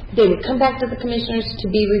financially, they would come back to the commissioners to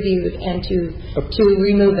be reviewed and to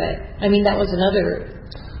remove it. I mean, that was another.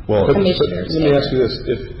 Commissioners. Let me ask you this: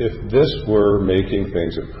 if this were making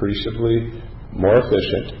things appreciably more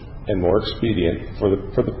efficient and more expedient for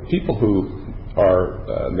the people who are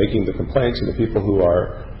making the complaints and the people who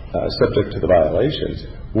are subject to the violations,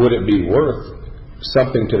 would it be worth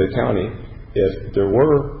something to the county if there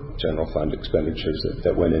were general fund expenditures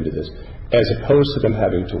that went into this, as opposed to them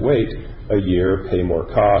having to wait a year, pay more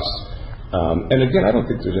costs? And again, I don't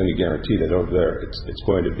think there's any guarantee that over there it's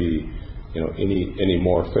going to be, any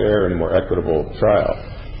more fair, any more equitable trial.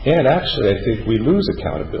 And actually, I think we lose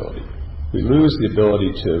accountability. We lose the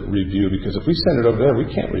ability to review, because if we send it over there, we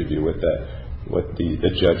can't review what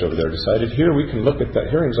the judge over there decided. Here, we can look at that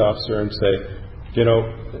hearings officer and say,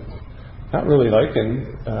 not really liking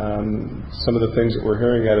some of the things that we're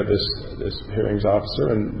hearing out of this hearings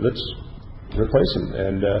officer, and let's replace him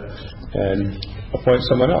and appoint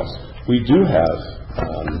someone else. We do have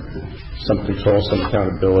some control, some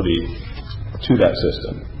accountability to that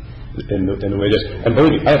system in the way it is. And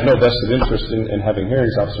believe me, I have no vested interest in having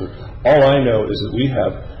hearings officer. All I know is that we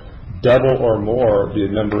have double or more the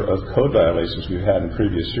number of code violations we've had in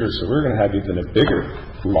previous years. So we're going to have even a bigger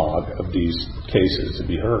log of these cases to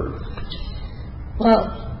be heard. Well,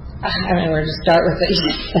 I don't know where to start with what you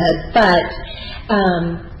just said, but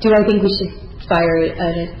do I think we should fire a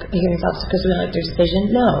hearings officer because we don't like their decision?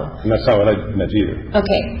 No. And that's not what I meant either.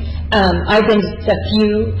 Okay. I've been to a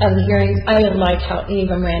few of the hearings. I don't like how any of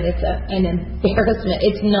them ran. It's an embarrassment.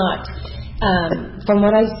 It's not. From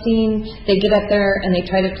what I've seen, they get up there and they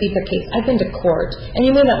try to plead their case. I've been to court, and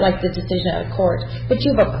you may not like the decision out of court, but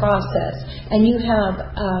you have a process, and you have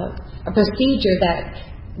a procedure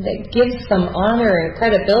that gives some honor and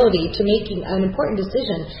credibility to making an important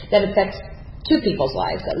decision that affects two people's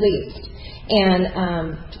lives at least. And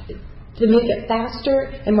to make it faster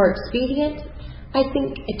and more expedient, I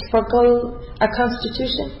think to forego our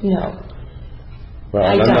Constitution, no. Well,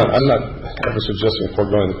 I'm not ever suggesting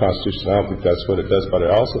foregoing the Constitution. I don't think that's what it does, but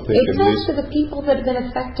I also think it does to the people that have been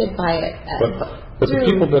affected by it. But the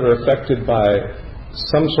people that are affected by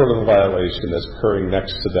some sort of a violation that's occurring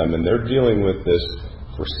next to them, and they're dealing with this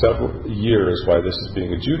for several years while this is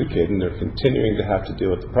being adjudicated, and they're continuing to have to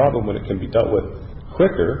deal with the problem when it can be dealt with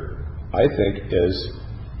quicker, I think is,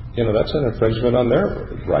 that's an infringement on their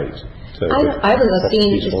right. I was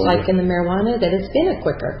seeing just like in the marijuana that it's been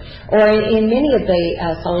quicker, or in many of the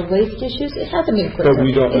solid waste issues, it hasn't been quicker. But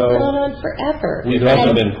we don't know. It's gone on forever. It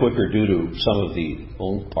hasn't been quicker due to some of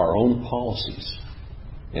our own policies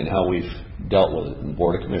and how we've dealt with it in the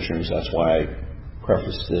Board of Commissioners. That's why I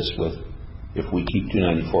prefaced this with, if we keep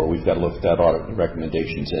 294, we've got to look at that audit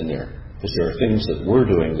recommendations in there, because there are things that we're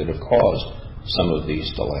doing that have caused some of these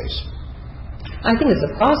delays. I think it's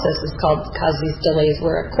a process that's cause these delays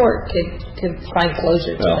where a court could find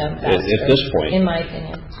closure to them faster, at this point, in my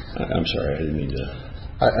opinion. I'm sorry, I didn't mean to.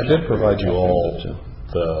 I did provide you all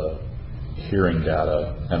the hearing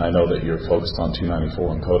data, and I know that you're focused on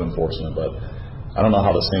 294 and code enforcement, but I don't know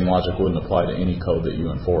how the same logic wouldn't apply to any code that you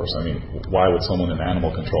enforce. I mean, why would someone in animal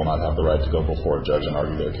control not have the right to go before a judge and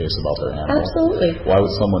argue their case about their animal? Absolutely. Why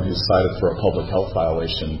would someone who's cited for a public health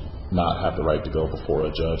violation not have the right to go before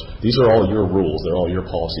a judge? These are all your rules. They're all your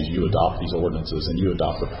policies. You adopt these ordinances and you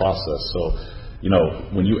adopt the process. So,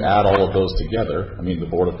 when you add all of those together, I mean,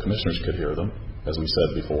 the Board of Commissioners could hear them. As we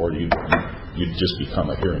said before, you'd just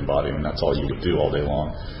become a hearing body, and that's all you would do all day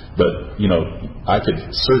long. But, I could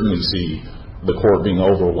certainly see the court being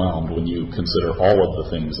overwhelmed when you consider all of the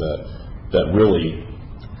things that really,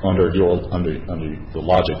 under the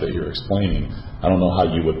logic that you're explaining, I don't know how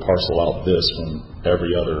you would parcel out this from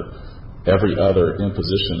every other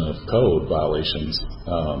imposition of code violations.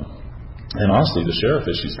 And honestly, the sheriff's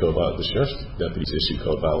deputies issue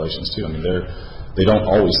code violations too. I mean, they don't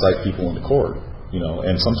always cite people into court,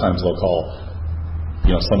 and sometimes they'll call,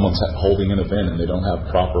 someone's holding an event and they don't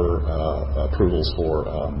have proper approvals for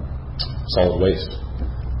solid waste.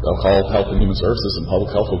 They'll call Health and Human Services, and Public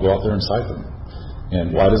Health will go out there and cite them.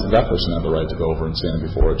 And why doesn't that person have the right to go over and stand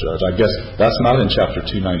before a judge? I guess that's not in Chapter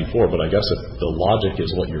 294, but I guess if the logic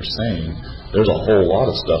is what you're saying, there's a whole lot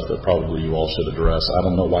of stuff that probably you all should address. I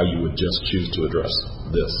don't know why you would just choose to address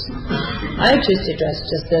this. I choose to address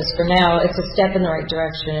just this for now. It's a step in the right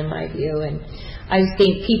direction in my view, and I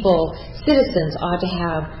think citizens ought to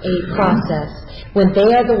have a process when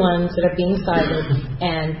they are the ones that are being cited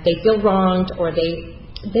and they feel wronged, or they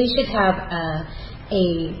should have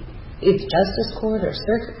it's justice court or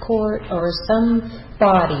circuit court or some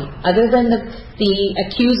body other than the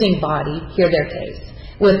accusing body hear their case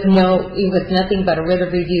with nothing but a writ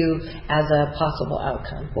of review as a possible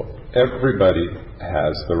outcome. Well, everybody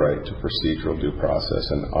has the right to procedural due process,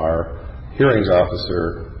 and our hearings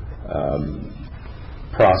officer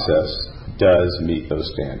process does meet those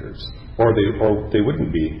standards, or they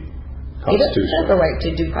wouldn't be constitutional. They don't have a right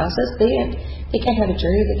to due process. They can't have a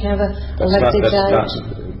jury. They can't have an elected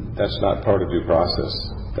judge. That's not part of due process.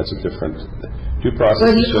 That's a different, due process.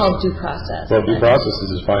 What do is you just- call due process? Well, due process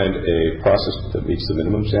is to find a process that meets the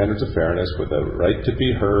minimum standards of fairness with a right to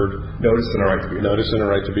be heard. Notice and a right to be heard. Notice and a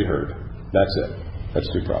right to be heard. That's it. That's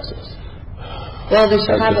due process. Well, they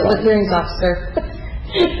should As have it with defined. hearings officer.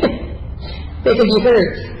 They can be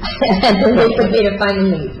heard, and then they can pay a fine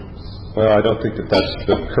and leave. Well, I don't think that that's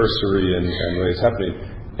the cursory and way it's happening.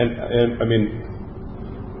 And I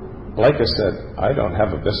mean, like I said, I don't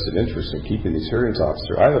have a vested interest in keeping these hearings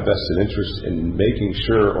officers. I have a vested interest in making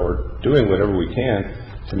sure, or doing whatever we can,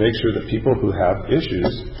 to make sure that people who have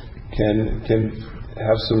issues can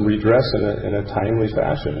have some redress in a timely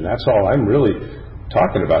fashion. And that's all I'm really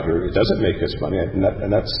talking about here. It doesn't make us money,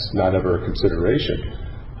 and that's not ever a consideration.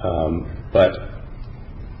 But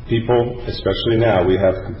people, especially now, we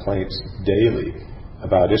have complaints daily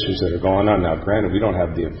about issues that are going on. Now, granted, we don't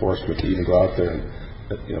have the enforcement to even go out there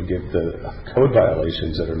and give the code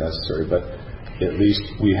violations that are necessary, but at least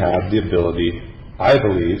we have the ability, I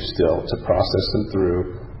believe, still to process them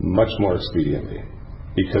through much more expediently.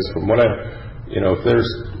 Because from what if there's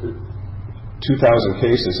 2,000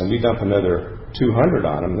 cases and we dump another 200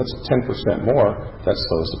 on them, that's 10% more. That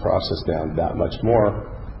slows the process down that much more.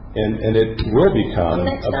 And it will become...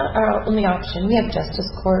 And that's not our only option. We have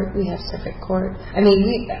justice court, we have circuit court. I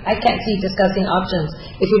mean, I can't see discussing options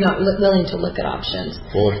if you're not willing to look at options.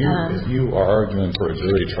 Well, if you are arguing for a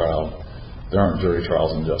jury trial, there aren't jury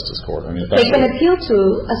trials in justice court. I mean, if that's They can appeal to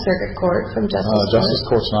a circuit court from justice court. justice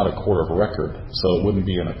court's not a court of record, so it wouldn't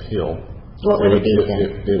be an appeal. What would it be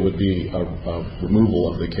then? It would be a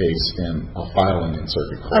removal of the case and a filing in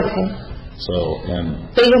circuit court. Okay. So,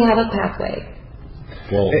 They would have a pathway.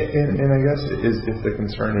 well, And I guess if the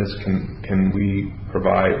concern is can we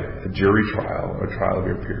provide a jury trial or trial of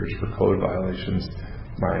your peers for code violations,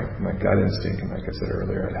 my gut instinct, and like I said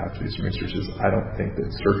earlier, I'd have to do some research, is I don't think that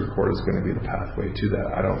circuit court is going to be the pathway to that.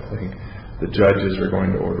 I don't think the judges are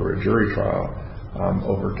going to order a jury trial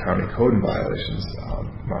over county code violations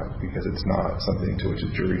because it's not something to which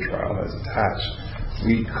a jury trial has attached.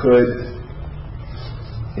 We could,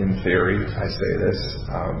 in theory, I say this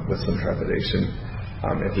with some trepidation,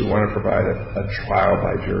 if we want to provide a trial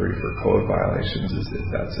by jury for code violations, if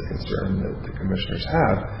that's a concern that the commissioners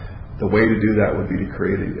have, the way to do that would be to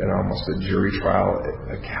create almost a jury trial,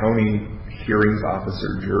 a county hearings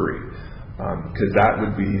officer jury, because that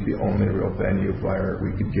would be the only real venue where we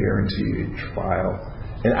could guarantee a trial.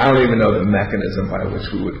 And I don't even know the mechanism by which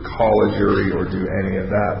we would call a jury or do any of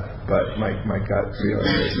that, but my gut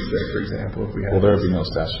feeling is that, for example, if we had... well, there would be no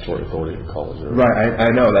statutory authority to call a jury. Right,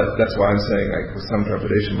 I know, that's why I'm saying, with some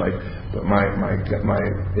trepidation, but my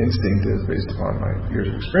instinct is, based upon my years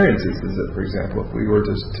of experience, is that, for example, if we were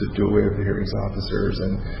to do away with the hearings officers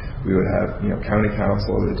and we would have, county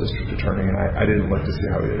counsel, the district attorney, and I didn't look to see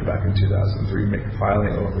how we did it back in 2003, make a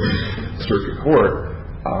filing over in circuit court,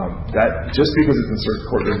 that just because it's in circuit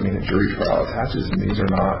court doesn't mean a jury trial attaches, and these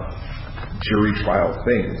are not jury trial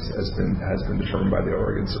things, has been determined by the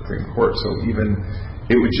Oregon Supreme Court. So even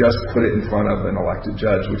it would just put it in front of an elected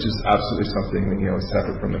judge, which is absolutely something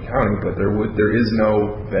separate from the county. But there is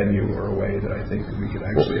no venue or a way that I think that we could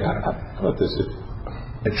actually have How about this?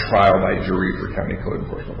 a trial by jury for county code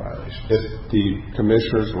enforcement violations. If the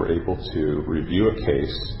commissioners were able to review a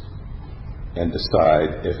case and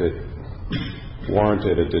decide if it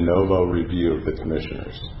warranted a de novo review of the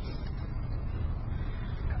commissioners.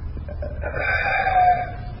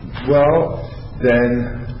 Well,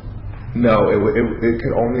 then, no, it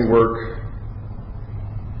could only work.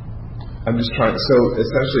 I'm just trying. So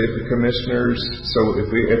essentially, if the commissioners, so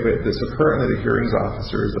currently the hearings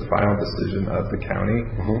officer is the final decision of the county,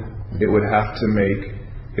 it would have to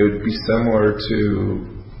it would be similar,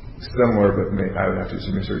 but I would have to do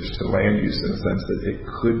some research to land use in the sense that it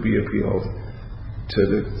could be appealed to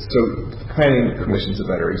the planning commission's a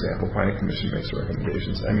better example. Planning commission makes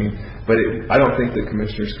recommendations. I mean, but I don't think the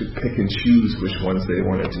commissioners could pick and choose which ones they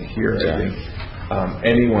wanted to hear. Yeah. I think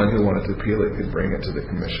anyone who wanted to appeal it could bring it to the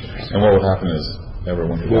commissioners. And what would happen is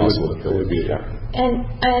everyone who lost would appeal it. And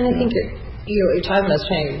I think you're talking about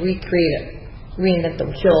trying to reinvent the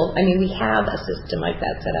wheel. I mean, we have a system like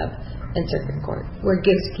that set up in circuit court where it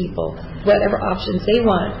gives people whatever options they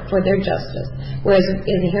want for their justice. Whereas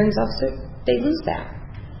in the hearings officer, they lose that.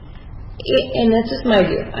 And that's just my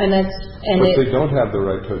view. But they don't have the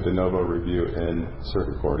right to a de novo review in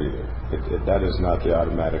circuit court either. That is not the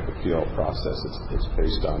automatic appeal process. It's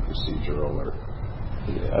based on procedural or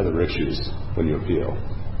other issues when you appeal.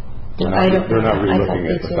 They're not re-looking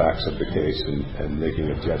at the facts of the case and making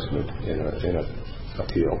a judgment in an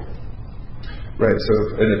appeal. Right, so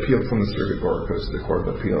if an appeal from the circuit court goes to the Court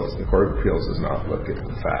of Appeals. The Court of Appeals does not look at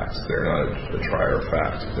the facts. They're not a trier of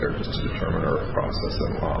facts. They're just a determiner of process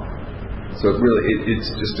and law. So it's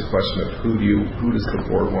just a question of who does the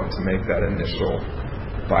board want to make that initial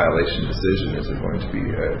violation decision? Is it going to be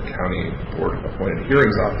a county board appointed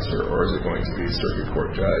hearings officer, or is it going to be a circuit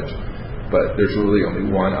court judge? But there's really only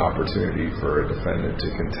one opportunity for a defendant to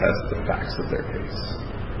contest the facts of their case.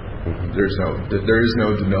 There is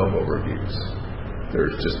no de novo reviews.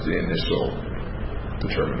 There's just the initial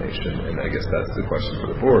determination, and I guess that's the question for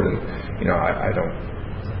the board. And I don't.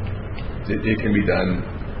 It can be done.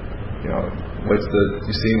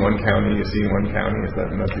 You see one county. Is that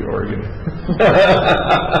the Oregon?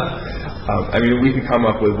 I mean, we can come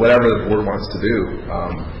up with whatever the board wants to do.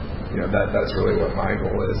 That's really what my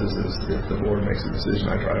goal is if the board makes a decision,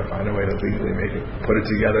 I try to find a way to legally put it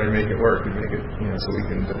together and make it work and make it, so we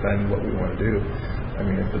can defend what we want to do. I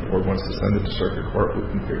mean, if the board wants to send it to circuit court, we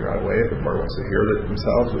can figure out a way. If the board wants to hear it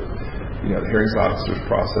themselves, the hearings officer's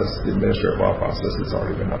process, the administrative law process has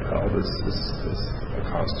already been upheld as a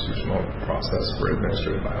constitutional process for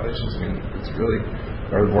administrative violations. I mean, it's really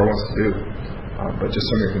whatever the board wants to do. But just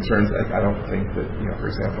some of your concerns, I don't think that, for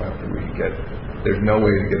example, I don't think we can get, there's no way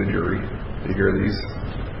to get a jury to hear these.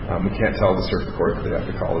 We can't tell the circuit court that they have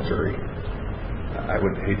to call a jury. I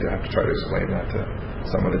would hate to have to try to explain that to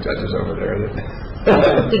some of the judges over there.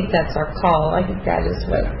 I don't think that's our call. I think that is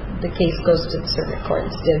what the case goes to the circuit court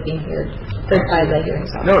instead of being heard by the hearings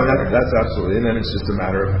officer. No, that's absolutely. And then it's just a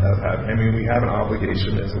matter of having, we have an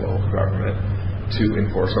obligation as a local government to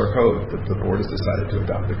enforce our code. The board has decided to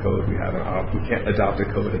adopt the code. We can't adopt a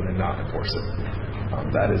code and then not enforce it.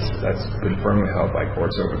 That's been firmly held by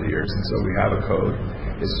courts over the years, and so we have a code.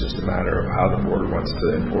 It's just a matter of how the board wants to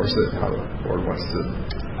enforce it, how the board wants to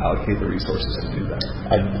allocate the resources to do that.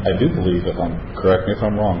 I do believe, correct me if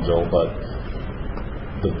I'm wrong, Joel, but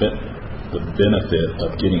the benefit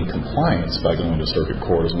of getting compliance by going to circuit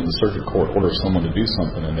court is when the circuit court orders someone to do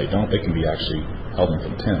something and they don't, they can be actually held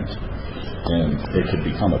in contempt, and it could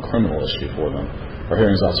become a criminal issue for them. Our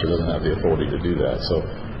hearings officer doesn't have the authority to do that. So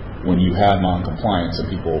when you have non-compliance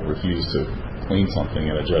and people refuse to clean something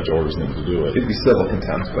and a judge orders them to do it, it'd be civil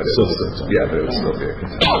contempt, but it would still be a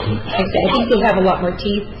contempt. I think they have a lot more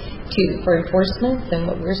teeth for enforcement than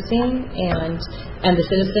what we're seeing, and the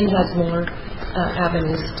citizen has more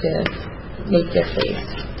avenues to make their case,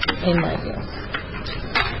 in my view.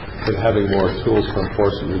 But having more tools for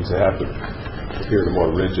enforcement means they have to adhere to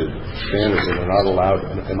more rigid standards, and they're not allowed.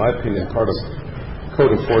 In my opinion, part of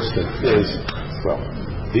code enforcement is,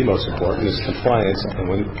 the most important is compliance. And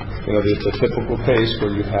when the typical case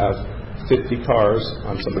where you have 50 cars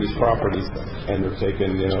on somebody's property and they're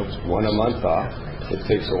taking one a month off, it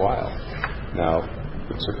takes a while. Now,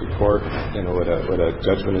 the circuit court, would a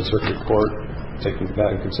judgment in circuit court taking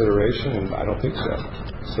that in consideration? And I don't think so.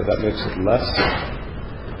 So that makes it less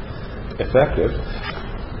effective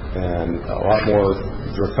and a lot more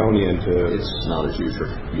draconian it's not as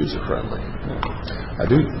user friendly. I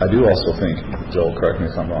do also think, Joel, correct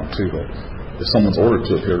me if I'm wrong too, but if someone's ordered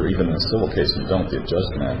to appear even in a civil case and don't, the judge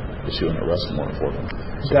can issue an arrest warrant for them.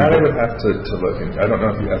 So that I would have to look into. I don't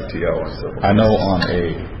know if you have TO on civil. I know on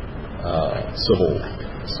a civil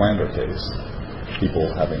slander case,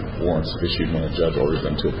 people having warrants issued when a judge ordered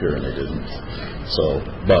them to appear and they didn't. So,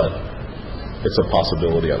 but it's a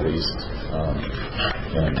possibility at least,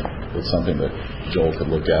 and it's something that Joel could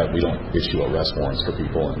look at. We don't issue arrest warrants for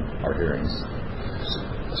people in our hearings.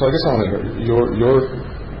 So I guess I want to hear your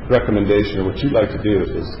recommendation, or what you'd like to do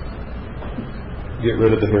is get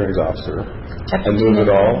rid of the hearings officer and move it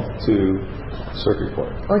all to circuit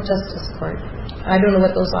court. Or justice court. I don't know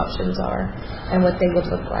what those options are and what they would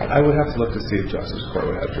look like. I would have to look to see if justice court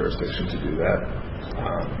would have jurisdiction to do that.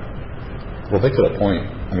 Well, they could appoint,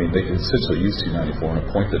 they could essentially use 294 and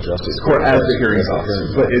appoint the justice court as the hearings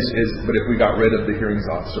officer. But if we got rid of the hearings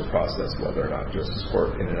officer process, whether or not justice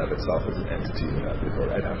court in and of itself is an entity would have the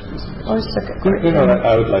authority, I'd have to do some research. Or circuit court. What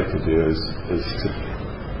I would like to do is to,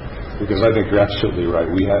 because I think you're absolutely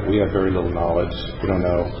right. We have very little knowledge. We don't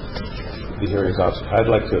know the hearings officer.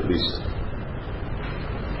 I'd like to at least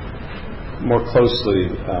more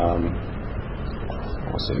closely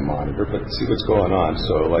I won't say monitor, but see what's going on.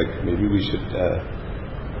 So, maybe we should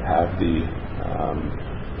have the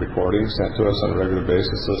recordings sent to us on a regular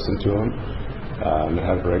basis, listen to them, and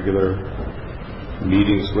have regular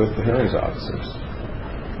meetings with the hearings officers.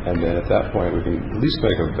 And then at that point, we can at least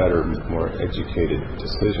make a better, more educated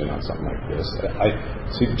decision on something like this. I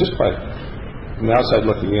see, just by from the outside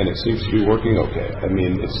looking in, it seems to be working okay.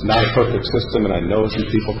 It's not a perfect system, and I know some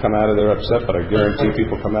people come out of there upset, but I guarantee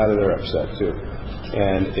people come out of there upset too.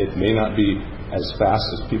 And it may not be as fast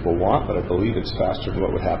as people want, but I believe it's faster than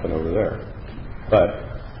what would happen over there.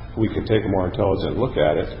 But we could take a more intelligent look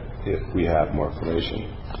at it if we have more information.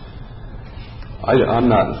 I'm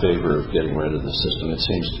not in favor of getting rid of the system. It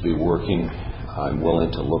seems to be working. I'm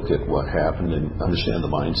willing to look at what happened and understand the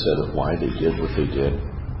mindset of why they did what they did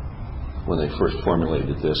when they first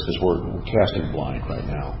formulated this, because we're casting blind right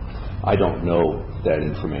now. I don't know that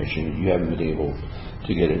information. You haven't been able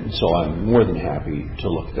to get it. So I'm more than happy to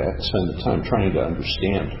look at that and spend the time trying to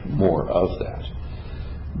understand more of that.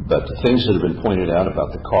 But the things that have been pointed out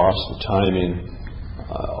about the cost, the timing,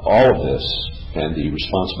 all of this, and the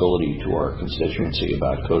responsibility to our constituency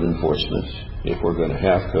about code enforcement, if we're going to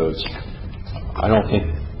have codes, I don't think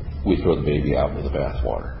we throw the baby out with the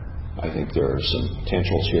bathwater. I think there are some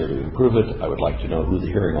potentials here to improve it. I would like to know who the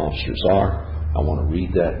hearing officers are. I want to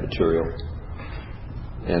read that material.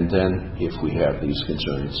 And then, if we have these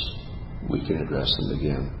concerns, we can address them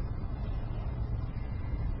again.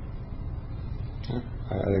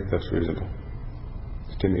 I think that's reasonable.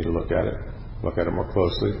 Continue to look at it more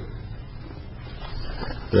closely.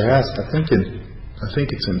 I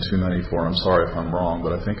think it's in 294. I'm sorry if I'm wrong,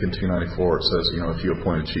 but I think in 294 it says, if you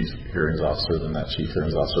appoint a chief hearings officer, then that chief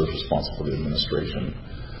hearings officer is responsible for the administration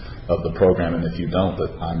of the program, and if you don't,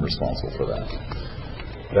 that I'm responsible for that.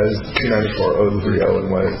 That is 294-030, and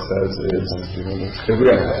what it says is, if we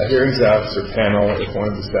have a hearings officer panel, if one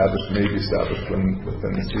is established, may be established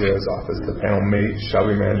within the CO's office, the panel shall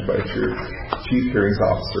be managed by a chief hearings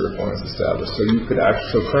officer if one is established. So you could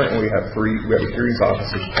actually, currently we have a hearings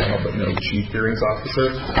officers panel, but no chief hearings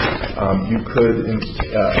officer. You could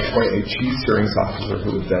appoint a chief hearings officer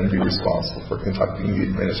who would then be responsible for conducting the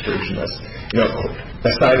administration. That's,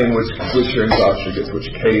 assigning which hearings officer gets which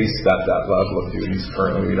case, that level of duties.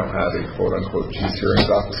 Currently, we don't have a quote-unquote chief hearings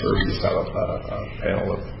officer. We just have a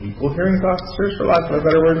panel of equal hearings officers, for lack of a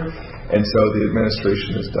better word. And so the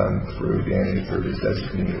administration is done through these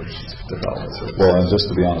designee, which is development services. Well, and just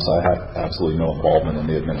to be honest, I have absolutely no involvement in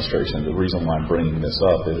the administration. The reason why I'm bringing this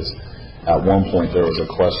up is, at one point there was a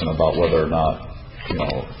question about whether or not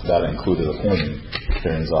that included appointing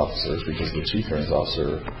hearings officers, because the chief hearings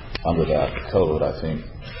officer under that code, I think,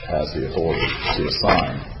 has the authority to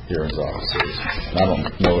assign hearings officers. And I don't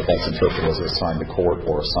know if that's interpreted as assign to court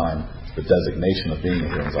or assign the designation of being a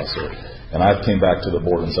hearings officer. And I came back to the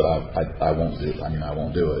board and said, I won't do it. I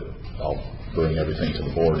won't do it. I'll bring everything to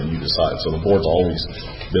the board and you decide. So the board's always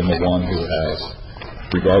been the one who has,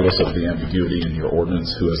 regardless of the ambiguity in your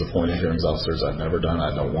ordinance, who has appointed hearings officers. I've never done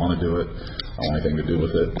it. I don't want to do it. I don't want anything to do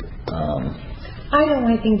with it. I don't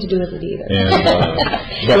want anything to do with it either. And,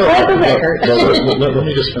 let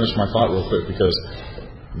me just finish my thought real quick, because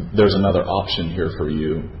there's another option here for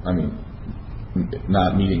you.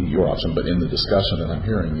 Not meeting your option, but in the discussion that I'm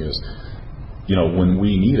hearing is, when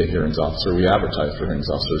we need a hearings officer, we advertise for hearings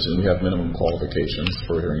officers, and we have minimum qualifications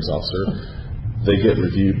for a hearings officer. They get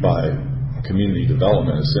reviewed by community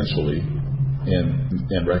development, essentially,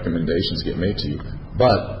 and recommendations get made to you.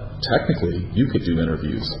 But technically, you could do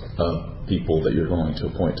interviews of people that you're going to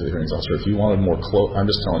appoint to the hearings officer. If you wanted more I'm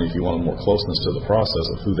just telling you, if you wanted more closeness to the process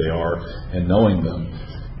of who they are and knowing them,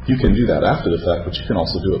 you can do that after the fact, but you can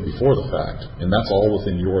also do it before the fact, and that's all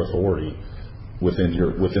within your authority, within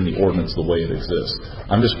the ordinance the way it exists.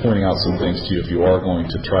 I'm just pointing out some things to you if you are going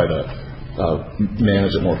to try to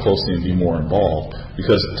manage it more closely and be more involved,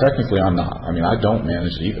 because technically I'm not. I don't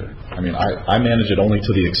manage it either. I manage it only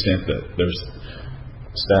to the extent that there's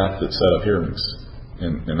staff that set up hearings,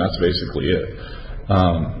 and that's basically it.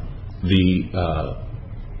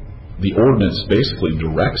 The ordinance basically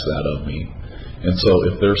directs that of me. And so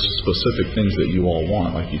if there's specific things that you all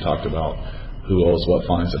want, like you talked about who owes what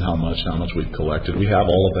fines and how much we've collected, we have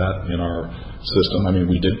all of that in our system.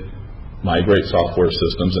 We did migrate software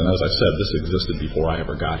systems, and as I said, this existed before I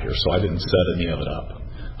ever got here, so I didn't set any of it up.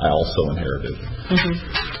 I also inherited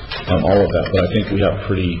all of that. But I think we have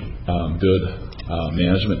pretty good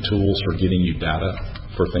management tools for getting you data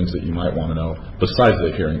for things that you might want to know, besides the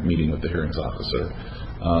meeting with the hearings officer.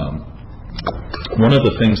 One of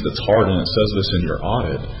the things that's hard, and it says this in your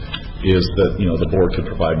audit, is that the board could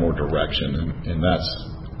provide more direction, and that's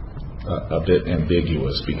a bit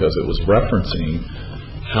ambiguous, because it was referencing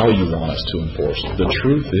how you want us to enforce it. The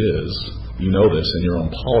truth is, this in your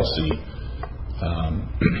own policy,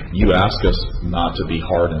 you ask us not to be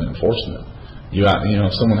hard in enforcement.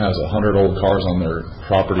 If someone has 100 old cars on their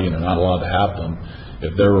property and they're not allowed to have them,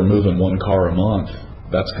 if they're removing one car a month,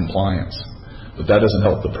 that's compliance. But that doesn't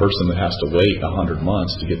help the person that has to wait 100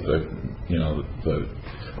 months to get the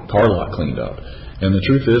car lot cleaned up. And the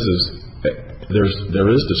truth is there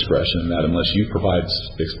is discretion in that, unless you provide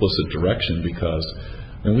explicit direction, because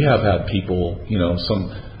And we have had people,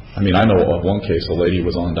 I know of one case, a lady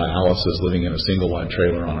was on dialysis living in a single wide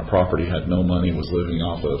trailer on a property, had no money, was living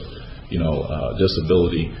off of,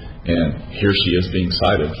 disability, and here she is being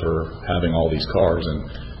cited for having all these cars. And,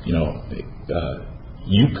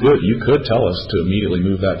 you could tell us to immediately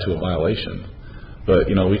move that to a violation. But,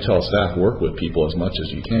 we tell staff, work with people as much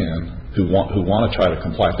as you can who want to try to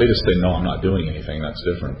comply. If they just say, no, I'm not doing anything, that's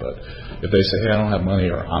different. But if they say, hey, I don't have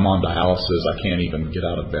money, or I'm on dialysis, I can't even get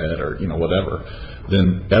out of bed, or, whatever,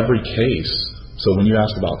 then every case, so when you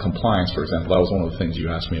asked about compliance, for example, that was one of the things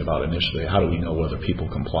you asked me about initially. How do we know whether people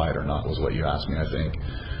complied or not was what you asked me, I think.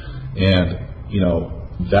 And,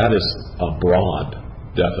 that is a broad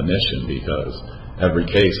definition because every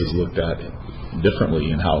case is looked at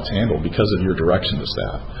differently in how it's handled because of your direction to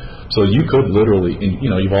staff. So you could literally, and,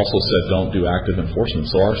 you've also said don't do active enforcement.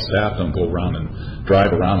 So our staff don't go around and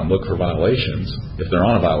drive around and look for violations. If they're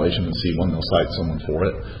on a violation and see one, they'll cite someone for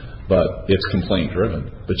it. But it's complaint driven.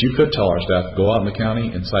 But you could tell our staff, go out in the county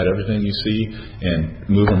and cite everything you see and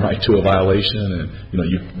move them right to a violation. And,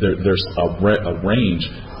 there's a range.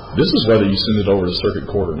 This is whether you send it over to circuit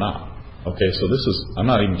court or not. Okay, so this is, I'm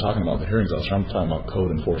not even talking about the hearings officer, I'm talking about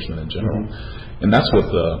code enforcement in general. Mm-hmm. And that's what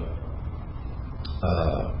the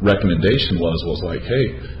recommendation was like,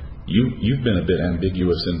 hey, you've been a bit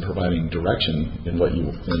ambiguous in providing direction in what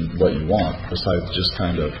you want, besides just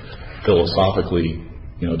kind of philosophically,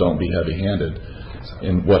 don't be heavy-handed.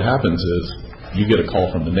 And what happens is you get a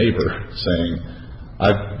call from the neighbor saying,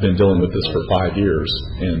 I've been dealing with this for 5 years,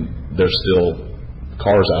 and there's still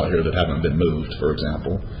cars out here that haven't been moved, for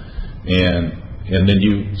example. And then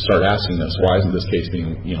you start asking us, why isn't this case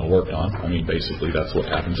being, worked on? I mean, basically that's what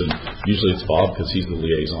happens. And usually it's Bob because he's the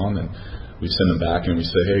liaison, and we send them back and we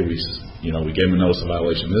say, hey, we gave them a notice of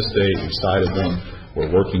violation this date, we cited them, we're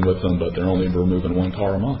working with them, but they're only removing 1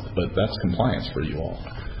 car a month. But that's compliance for you all.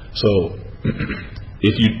 So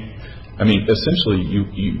essentially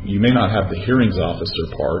you may not have the hearings officer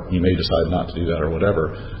part, you may decide not to do that or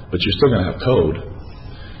whatever, but you're still going to have code.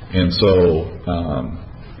 And so,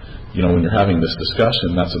 when you're having this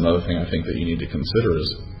discussion, that's another thing I think that you need to consider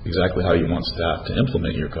is exactly how you want staff to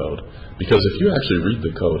implement your code. Because if you actually read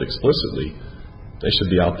the code explicitly, they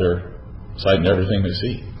should be out there citing everything they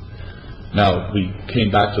see. Now, we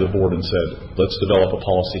came back to the board and said, let's develop a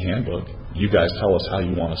policy handbook. You guys tell us how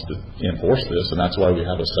you want us to enforce this, and that's why we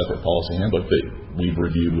have a separate policy handbook that we've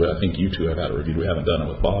reviewed. I think you two have had it reviewed. We haven't done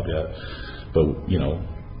it with Bob yet. But,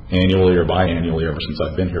 annually or biannually, ever since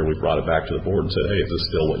I've been here, we've brought it back to the board and said, hey, is this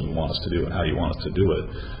still what you want us to do and how you want us to do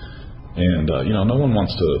it? And, no one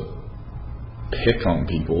wants to pick on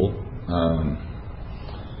people,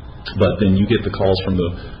 but then you get the calls from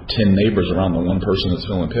the 10 neighbors around the one person that's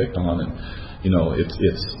feeling picked on, and, it's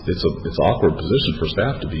an awkward position for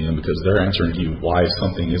staff to be in because they're answering to you why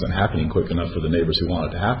something isn't happening quick enough for the neighbors who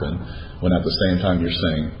want it to happen, when at the same time you're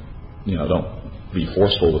saying, don't be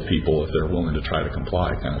forceful with people if they're willing to try to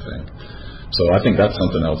comply, kind of thing. So I think that's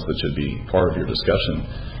something else that should be part of your discussion.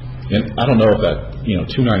 And I don't know if that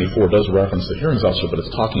 294 does reference the hearings officer, but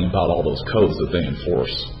it's talking about all those codes that they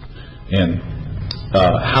enforce and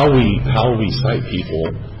how we cite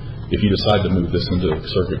people. If you decide to move this into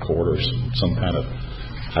circuit court or some kind of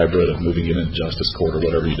hybrid of moving it into justice court or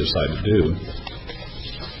whatever you decide to do,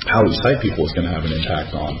 how we cite people is going to have an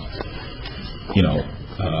impact on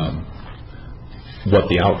what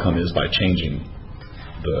the outcome is by changing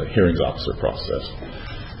the hearings officer process.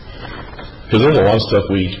 Because there's a lot of stuff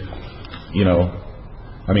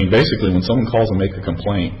basically when someone calls and makes a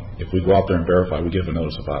complaint, if we go out there and verify, we give a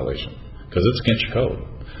notice of violation because it's against your code.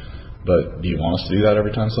 But do you want us to do that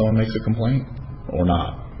every time someone makes a complaint or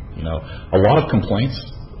not? A lot of complaints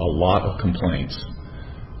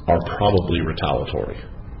are probably retaliatory.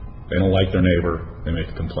 They don't like their neighbor, they make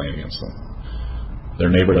a complaint against them. Their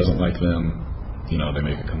neighbor doesn't like them, they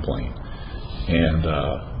make a complaint. And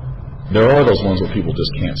there are those ones where people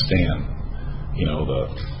just can't stand,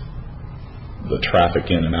 the traffic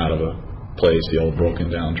in and out of a place, the old broken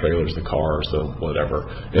down trailers, the cars, the whatever.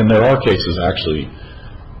 And there are cases actually,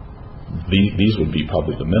 these would be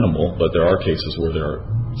probably the minimal, but there are cases where there are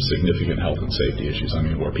significant health and safety issues.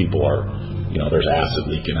 Where people are, there's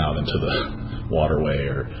acid leaking out into the waterway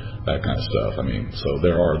or that kind of stuff. So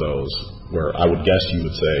there are those where I would guess you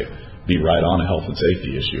would say, be right on a health and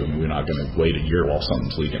safety issue. We're not going to wait a year while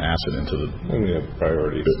something's leaking acid into the. And we have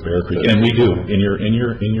priorities. Bear Creek, and we do in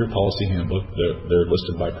your policy handbook. They're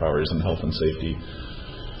listed by priorities in health and safety.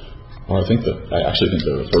 Well, I actually think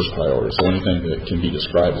they're the first priority. So anything that can be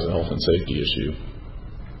described as a health and safety issue,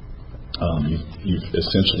 you've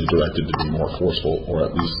essentially directed to be more forceful, or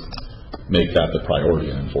at least make that the priority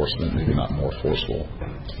in enforcement, maybe not more forceful.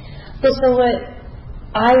 Well, so what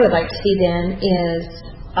I would like to see then is,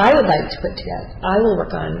 I would like to put together, I will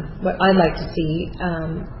work on what I'd like to see,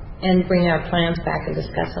 and bring our plans back and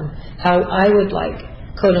discuss them, how I would like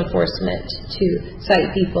code enforcement to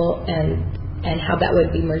cite people and how that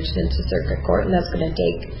would be merged into circuit court, and that's going to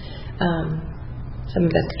take some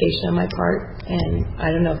investigation on my part. And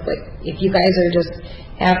I don't know if you guys are just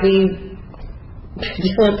happy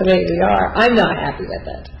doing the way we are. I'm not happy with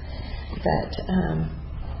it. But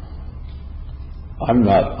I'm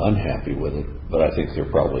not unhappy with it, but I think there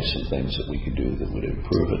are probably some things that we could do that would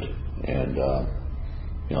improve it. And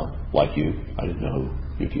you know, like you, I didn't know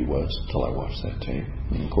who Yuki was until I watched that tape.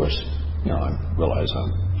 And of course, you know, I realize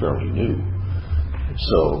I'm fairly new.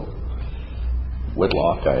 So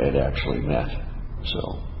Whitlock I had actually met.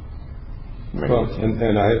 So well,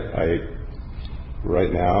 and I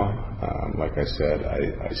right now, like I said,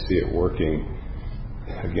 I see it working.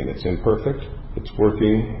 Again, it's imperfect. It's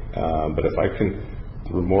working, but if I can,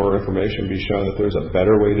 through more information, be shown that there's a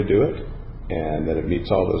better way to do it, and that it meets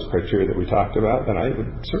all those criteria that we talked about, then I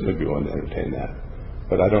would certainly be willing to entertain that.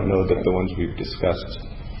 But I don't know that the ones we've discussed,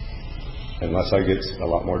 unless I get a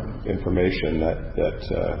lot more information that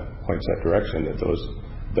points that direction, that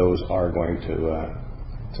those are going to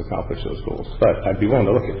accomplish those goals. But I'd be willing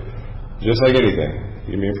to look at it. Just like anything,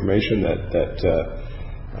 give me information that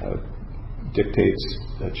dictates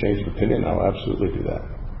a change of opinion, I'll absolutely do that.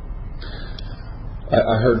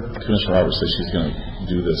 I heard Commissioner Roberts say she's going to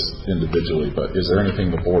do this individually, but is there anything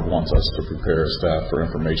the board wants us to prepare staff for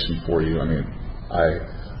information for you? I mean,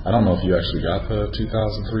 I don't know if you actually got the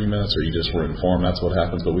 2003 minutes or you just were informed that's what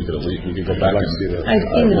happens, but we could at least go back and see that. I've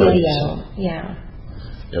seen the video. Yeah.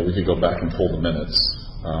 Yeah, we could go back and pull the minutes.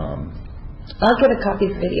 I'll get a copy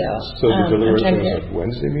of the video. So the deliberation was a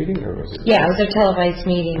Wednesday meeting, or was it? Yeah, it was a televised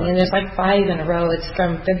meeting, and there's like 5 in a row. It's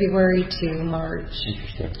from February to March,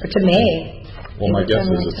 or to May. Well, my guess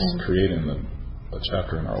is it's creating a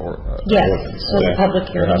chapter in our yes, ordinance. so the public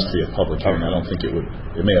hearing. It has to be a public hearing. I don't think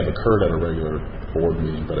it may have occurred at a regular board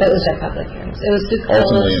meeting, but it was a public hearing. It was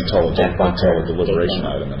ultimately until a deliberation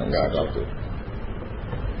item, and it was adopted.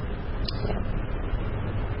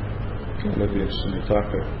 Well, that'd be interesting to talk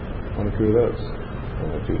to one or two of those.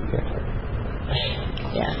 One or two can't talk.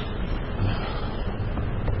 Yeah.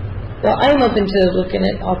 Well, I'm open to looking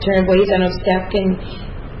at alternative ways. I know staff can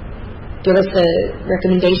give us a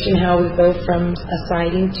recommendation how we go from a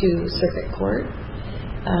citing to circuit court.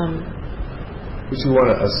 Would you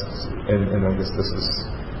want to, and I guess this is,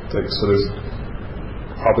 so there's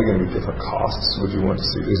probably going to be different costs. Would you want to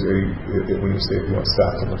see, when you say you want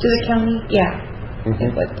staff to look to the county? Yeah.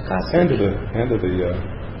 Mm-hmm. What the cost and to the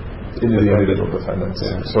individual defendants,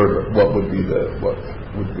 sort of what would it look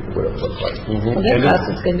like? Mm-hmm. Well, their cost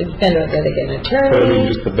is going to depend on whether they get an attorney. But I mean,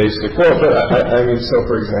 just the basic. Well, but I mean, so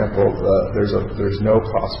for example, there's no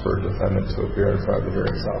cost for a defendant to appear in front of the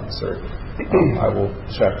hearings officer. I will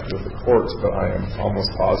check with the courts, but I am almost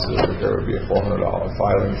positive that there would be a $400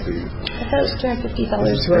 filing fee. I thought it was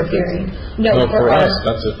 $250 for a hearing. No, for us,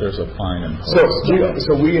 that's if there's a fine imposed.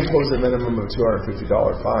 So we impose a minimum of $250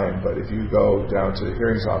 fine, but if you go down to the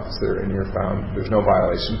hearings officer and you're found, there's no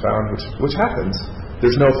violation found, which happens,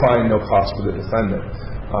 there's no fine, no cost for the defendant.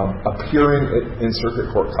 Appearing in circuit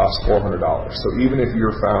court costs $400. So even if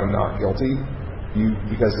you're found not guilty,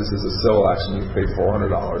 because this is a civil action, you pay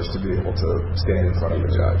 $400 to be able to stand in front of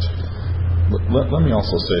a judge. Let me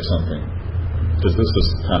also say something, because this is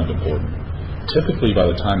kind of important. Typically,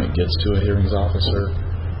 by the time it gets to a hearings officer,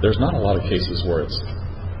 there's not a lot of cases where it's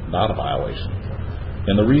not a violation.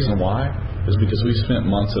 And the reason why is because we spent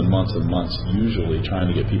months and months and months usually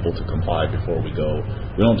trying to get people to comply before we go.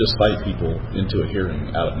 We don't just cite people into a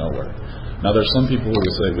hearing out of nowhere. Now, there's some people who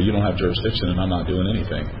will say, well, you don't have jurisdiction and I'm not doing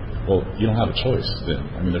anything. Well, you don't have a choice then.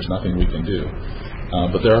 I mean, there's nothing we can do.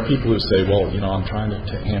 But there are people who say, well, I'm trying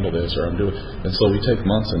to handle this, or I'm doing, and so we take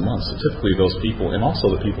months and months. So typically those people, and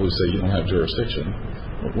also the people who say you don't have jurisdiction,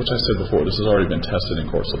 which I said before, this has already been tested in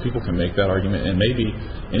court, so people can make that argument, and maybe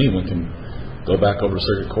anyone can go back over to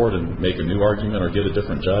circuit court and make a new argument or get a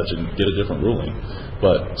different judge and get a different ruling.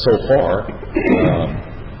 But so far,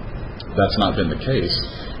 that's not been the case.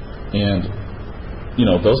 And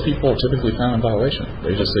those people are typically found in violation.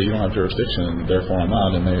 They just say you don't have jurisdiction, and therefore I'm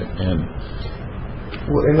not.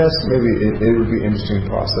 Well, and that's maybe it would be an interesting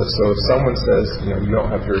process. So if someone says, you don't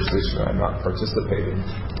have jurisdiction, I'm not participating,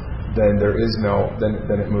 then there is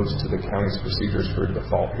then it moves to the county's procedures for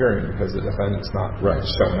default hearing because the defendant's not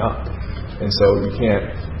showing up. And so you can't,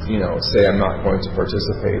 say I'm not going to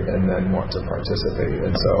participate and then want to participate.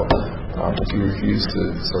 And so If you refuse to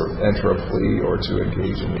sort of enter a plea or to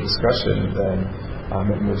engage in the discussion, then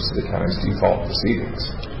it moves to the county's default proceedings.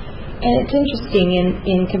 And it's interesting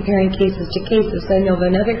in comparing cases to cases. I know of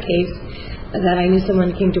another case that I knew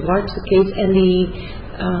someone came to watch the case, and the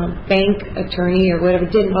bank attorney or whatever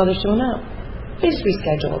didn't bother showing up. They just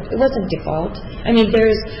rescheduled. It wasn't default. I mean,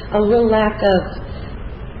 there's a real lack of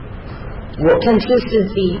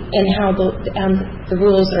consistency in how the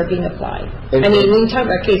rules are being applied. I mean, we can talk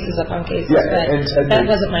about cases upon cases, but that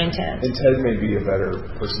wasn't my intent. And Ted may be a better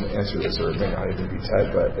person to answer this, or it may not even be Ted,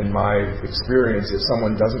 but in my experience, if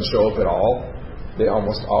someone doesn't show up at all, they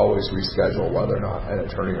almost always reschedule, whether or not an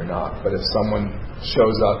attorney or not. But if someone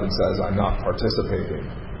shows up and says, I'm not participating,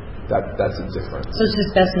 that's a difference. So it's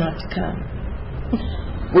just best not to come.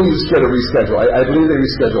 Well, you just get a reschedule. I believe they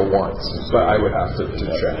reschedule once, but I would have to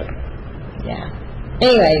check. Yeah.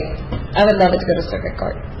 Anyway, I would love it to go to circuit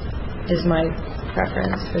court. Is my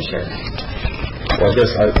preference, for sure. Well, I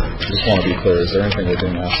guess I just want to be clear. Is there anything we're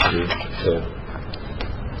being asked to do?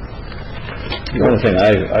 The only thing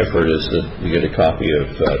I've heard is that you get a copy of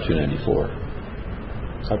 294.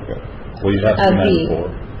 Okay. Well, you have Of 294.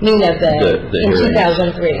 in hearing.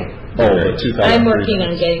 2003. Oh, the 2003. I'm working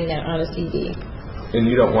on getting that on a CD. And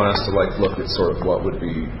you don't want us to look at sort of what would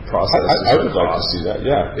be processed. I would like to see that,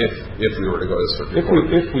 yeah. If we were to go to circuit court.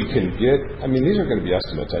 If we can get, I mean, these are going to be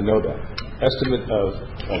estimates, I know that. Estimate of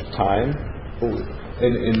time.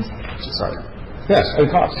 Sorry. Yes, and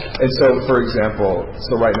cost. And so, for example,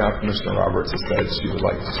 right now Commissioner Roberts has said she would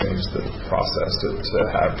like to change the process to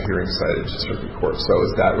have hearings cited to circuit court. So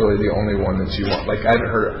is that really the only one that you want? Like, I haven't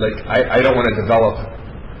heard, I don't want to develop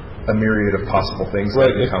a myriad of possible things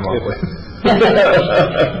that you come up with.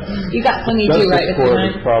 You got plenty to do right with Justice Court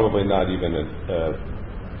time. is probably not even a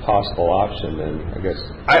possible option, then I guess.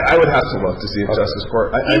 I would have to look to see if Justice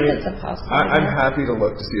Court. It's a possible. I'm happy to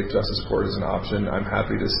look to see if Justice Court is an option. I'm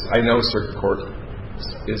happy to. I know circuit court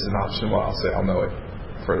is an option. Well, I'll know it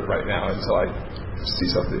for right now until I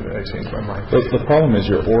see something that I change my mind. But the problem is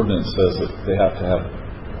your ordinance says that they have to have.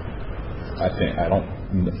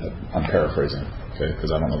 I'm paraphrasing, okay, because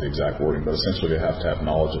I don't know the exact wording, but essentially they have to have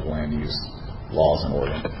knowledge of land use laws and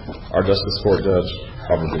ordinance. Our Justice Court judge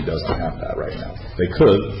probably doesn't have that right now. They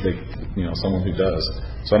could, someone who does.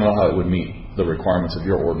 So I don't know how it would meet the requirements of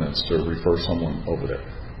your ordinance to refer someone over there.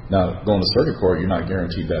 Now, going to circuit court, you're not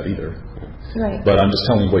guaranteed that either. Right. But I'm just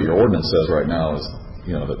telling you what your ordinance says right now is,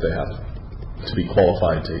 that they have to be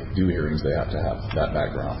qualified to do hearings, they have to have that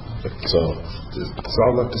background. So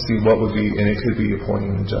I'll look to see what would be, and it could be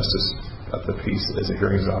appointing the justice of the peace as a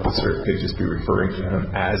hearings officer. It could just be referring to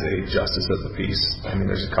him as a justice of the peace. I mean,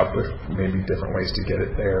 there's a couple of maybe different ways to get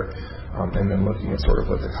it there. And then looking at sort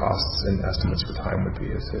of what the costs and estimates for time would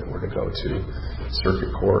be if it were to go to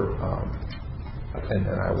circuit court. And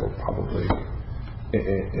then I will probably,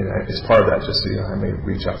 as part of that, just so I may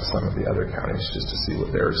reach out to some of the other counties just to see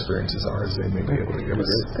what their experiences are, as they may be able to give us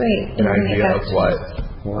an idea of what. The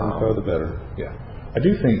more info, the better. Yeah. I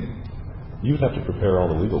do think you would have to prepare all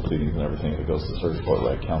the legal pleadings and everything if it goes to the circuit court,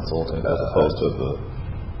 right, counsel, as opposed to the...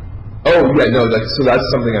 Oh, yeah, no, so that's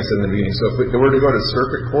something I said in the meeting. So if it were to go to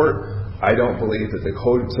circuit court, I don't believe that the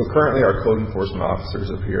code... So currently our code enforcement officers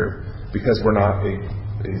up here, because we're not a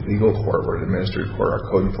legal court, we're an administrative court, our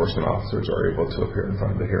code enforcement officers are able to appear in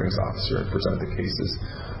front of the hearings officer and present the cases.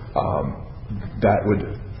 That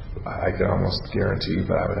would... I can almost guarantee,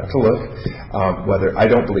 but I would have to look, whether, I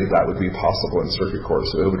don't believe that would be possible in circuit court,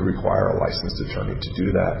 so it would require a licensed attorney to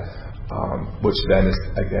do that, which then is,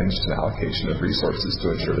 again, just an allocation of resources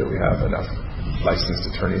to ensure that we have enough licensed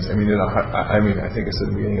attorneys. I mean, I think I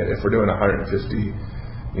said in the meeting, if we're doing 150,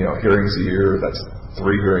 hearings a year, that's 3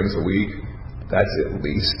 hearings a week, that's at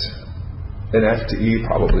least an FTE,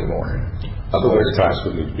 probably more. Other costs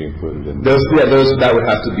would need to be included in those. That would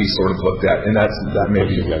have to be sort of looked at, and that may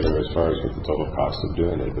be together as far as what the total cost of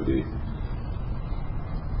doing it would be.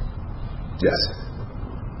 Yes.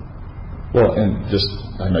 Well, and just,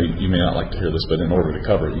 I know you may not like to hear this, but in order to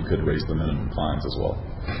cover it, you could raise the minimum fines as well.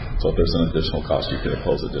 So if there's an additional cost, you could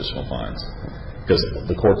impose additional fines. Because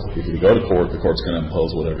the court, if you go to court, the court's going to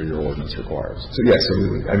impose whatever your ordinance requires. So yes,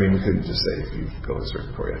 we couldn't just say if you go to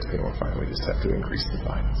circuit court, you have to pay more fine. We just have to increase the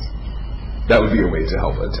fines. That would be a way to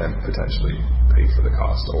help potentially pay for the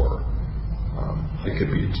cost, or it could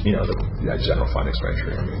be, the general fund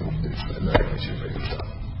expenditure. I mean, it's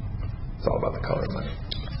all about the color of money.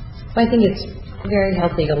 I think it's very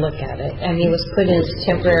healthy to look at it. I mean, it was put in as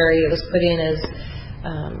temporary, it was put in as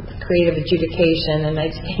creative adjudication, and I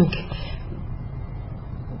think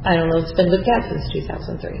I don't know if it's been looked at since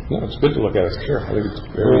 2003. No, it's good to look at it, sure. I think it's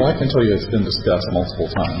very... Well, I can tell you it's been discussed multiple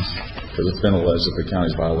times, because it's been alleged that the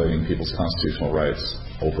county's violating people's constitutional rights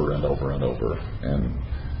over and over and over. And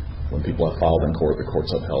when people have filed in court, the court's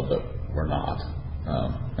upheld that we're not.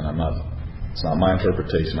 And I'm not, it's not my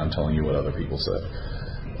interpretation, I'm telling you what other people said.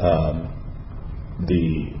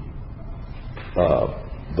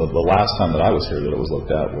 The last time that I was here that it was looked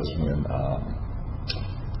at was when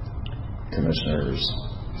Commissioners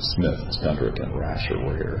Smith, Spendrick, and Rasher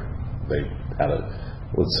were here. They had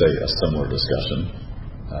let's say, a similar discussion.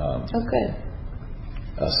 Good.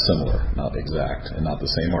 Similar, not exact, and not the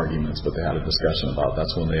same arguments, but they had a discussion about,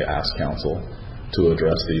 that's when they asked counsel to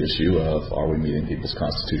address the issue of, are we meeting people's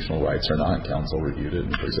constitutional rights or not? Counsel reviewed it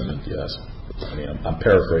and presented yes. I mean, I'm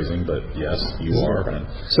paraphrasing, but yes, you are. And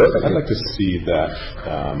so I'd like to see that.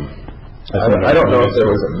 I don't know if there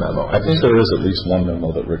was a memo. I think there is at least one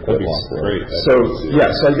memo that Rick Whitlock wrote. Great. So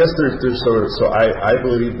I guess there's I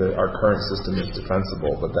believe that our current system is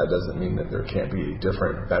defensible, but that doesn't mean that there can't be a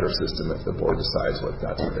different, better system if the board decides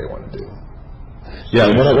that's what they want to do.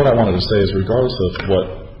 Yeah, what I wanted to say is, regardless of what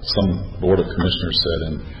some Board of Commissioners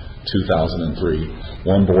said in 2003,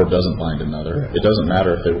 one board doesn't bind another. It doesn't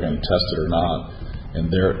matter if they were going to test it or not,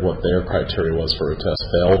 and what their criteria was for a test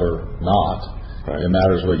failed or not. Right. It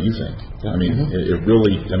matters what you think. I mean, it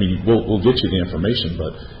really. I mean, we'll get you the information, but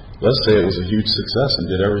let's say it was a huge success and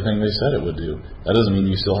did everything they said it would do. That doesn't mean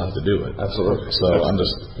you still have to do it. Absolutely. So I'm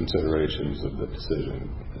just considerations of the decision.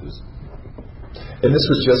 And this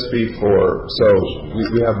would just be for, so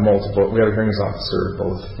we have we have a hearings officer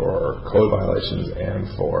both for code violations and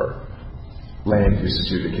for land use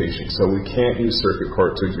adjudication. So we can't use circuit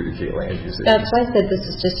court to adjudicate land use. That's why I said this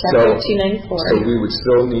is just chapter 294. So we would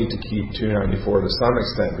still need to keep 294 to some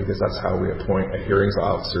extent, because that's how we appoint a hearings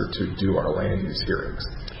officer to do our land use hearings.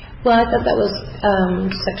 Well, I thought that was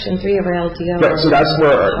section 3 of our LDO. Yeah, so that's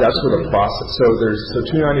where the process. So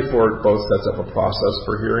 294 both sets up a process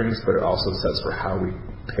for hearings, but it also sets for how we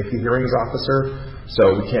pick a hearings officer.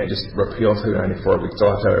 So we can't just repeal 294. We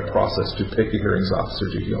still have to have a process to pick a hearings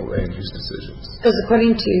officer to hear land use decisions. Because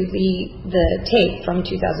according to the tape from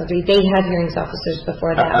 2003, they had hearings officers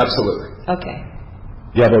before that. Absolutely. Okay.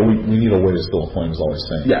 Yeah, but we need a way to still appoint, is all I'm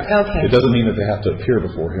saying. Yeah. Okay. It doesn't mean that they have to appear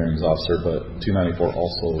before hearings officer, but 294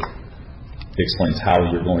 also explains how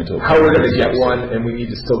you're going to appoint. How we're going to get one, and we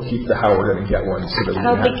need to still keep the how we're going to get one. So that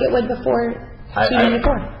How did they get one before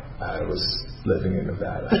 294? I was living in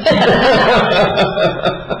Nevada.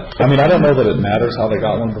 I mean, I don't know that it matters how they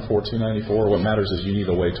got one before 294. What matters is you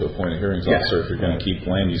need a way to appoint a hearings officer if you're going to keep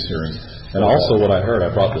land use hearings. And also what I heard,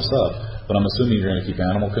 I brought this up, but I'm assuming you're going to keep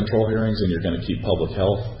animal control hearings and you're going to keep public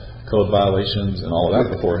health code violations and all of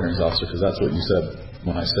that before a hearings officer, because that's what you said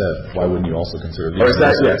when I said, why wouldn't you also consider these? Or is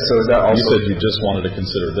that, yes, so is that also... You said you just wanted to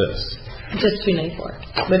consider this. Just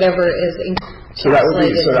 294. Whatever is... So that would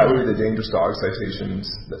be the dangerous dog citations.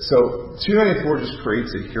 So 294 just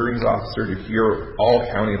creates a hearings officer to hear all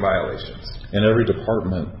county violations. And every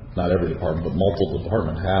department, not every department, but multiple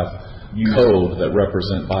departments have code that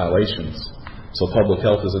represent violations. So public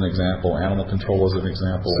health is an example, animal control is an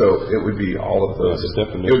example. So it would be all of those.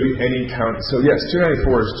 It would be any county. So yes,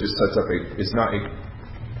 294 just sets up it's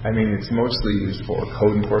mostly used for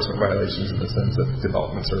code enforcement violations in the sense of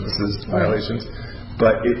development services violations.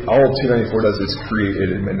 But all 294 does is create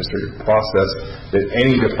an administrative process that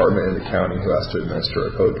any department in the county who has to administer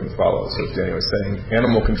a code can follow. So as Danny was saying,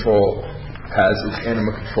 animal control has its animal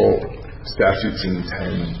control statutes in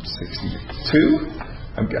 1062,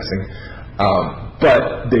 I'm guessing.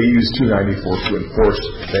 But they use 294 to enforce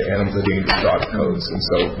the dangerous dog codes. And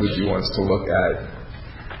so would you want us to look at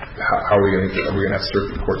how are we going to have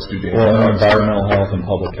circuit courts do dangerous dogs? Well, environmental health and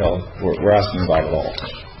public health, we're asking about it all.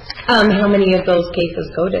 How many of those cases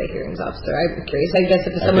go to a hearings officer? I'm curious. I guess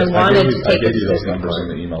if someone wanted to take... I gave you those numbers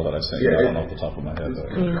in the email that I sent you. I don't know off the top of my head.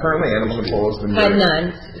 Currently, animal control has been... Had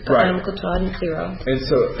none. Right. Animal control had 0.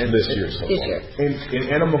 And this year so far. This year.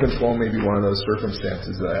 In animal control may be one of those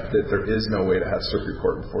circumstances that there is no way to have circuit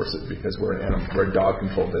court enforce it because we're a dog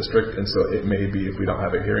control district, and so it may be if we don't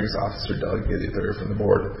have a hearings officer delegated from the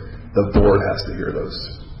board has to hear those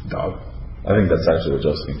dog. I think that's actually what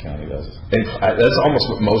Josephine County does. And that's almost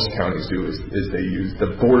what most counties do is they use,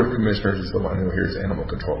 the Board of Commissioners is the one who hears animal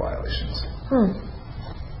control violations.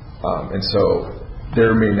 And so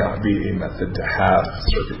there may not be a method to have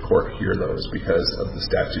circuit court hear those because of the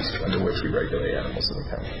statutes under which we regulate animals in the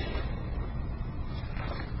county.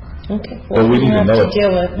 Okay. Well, we need to know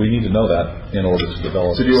We need to know that in order to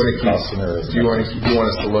develop. So do you want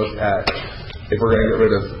us to look at if we're going to get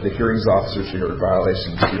rid of the hearings officers for your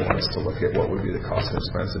violations, do you want us to look at what would be the cost and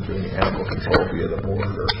expense of doing animal control via the board,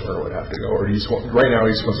 or would have to go? Or do you just want, right now,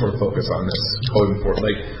 you just want to sort of focus on this code enforcement,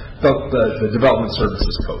 like the development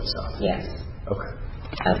services code stuff? Yes, Okay.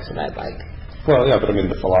 that's what I'd like. Well, yeah, but I mean,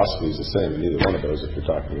 the philosophy is the same in either one of those if you're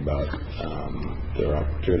talking about their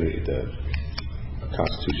opportunity to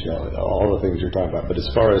constitutionality, all the things you're talking about. But as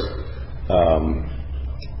far as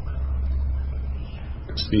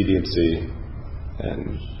expediency,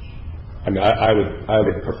 and I mean, I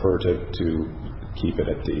would prefer to keep it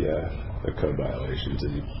at the code violations.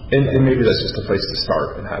 And maybe that's just a place to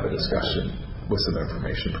start and have a discussion with some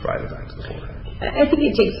information provided back to the board. I think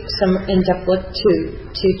it takes some in-depth look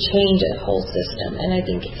to change a whole system, and I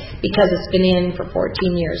think because it's been in for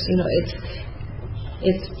 14 years, you know,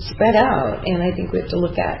 it's spread out, and I think we have to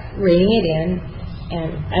look at reining it in,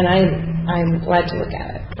 and I'm glad to look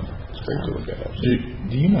at it. It's great to look at it.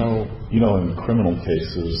 Do you know in criminal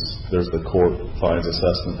cases, there's the court fines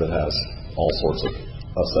assessment that has all sorts of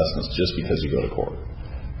assessments just because you go to court,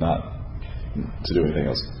 not to do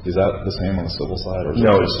anything else. Is that the same on the civil side? Or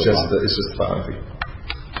No, it's just the filing fee.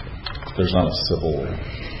 There's not a civil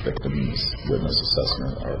victims witness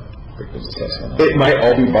assessment or victims assessment. It might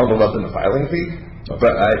all be bundled up in the filing fee,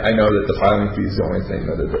 but I know that the filing fee is the only thing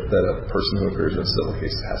that a person who appears in a civil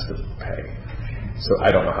case has to pay. So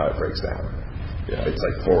I don't know how it breaks down. Yeah, it's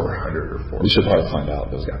like 400 or 400. We should probably find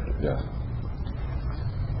out. Yeah.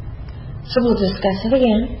 So we'll discuss it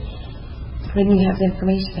again when you have the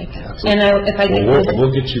information I got. And if I get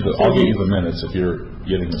We'll get you I'll get you the minutes. If you're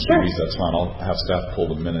getting the Sure. CDs, that's fine. I'll have staff pull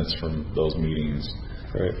the minutes from those meetings.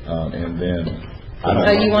 Right. And then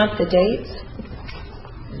So you want the dates?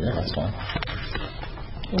 Yeah, that's fine.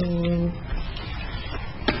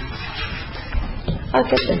 I'll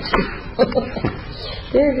get them to you.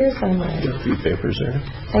 There it is on mine. A few papers there.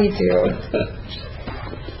 I do.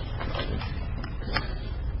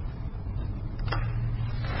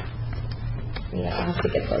 Yeah, I'll have to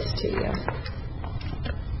get those to you.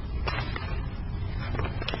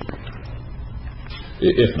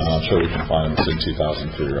 If not, I'm sure we can find them. It's in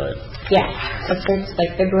 2003, right? Yeah, so it's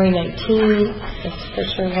like February 19th, that's for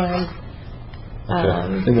sure one.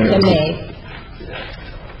 The May.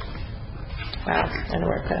 Wow, I don't know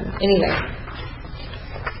where I put them. Anyway,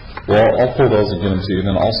 Well, I'll pull those and get them to you. And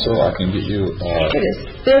then also I can get you... it is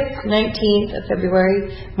 5th, 19th of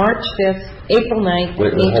February, March 5th, April 9th,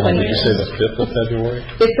 wait, May hold on. 20th. Did you say the 5th of February?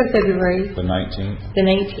 5th of February, The 19th? the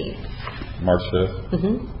 19th, March 5th?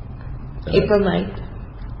 April 9th,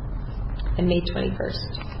 and May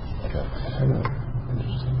 21st. Okay. I know.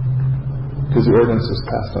 Because the ordinance was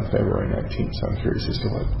passed on February 19th, so I'm curious as to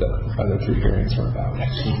what the other two hearings were about.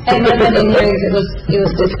 And then in hearings, it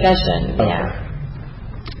was discussion, yeah.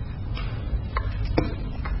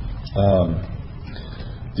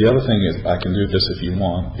 The other thing is, I can do this if you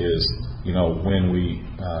want, is, when we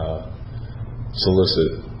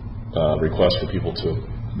solicit requests for people to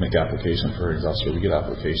make application for hearings officer, we get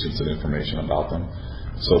applications and information about them.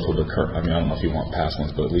 So for the current, I don't know if you want past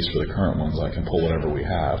ones, but at least for the current ones, I can pull whatever we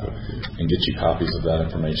have and get you copies of that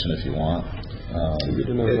information if you want.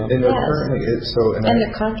 And there currently is, so... And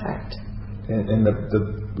the contract. And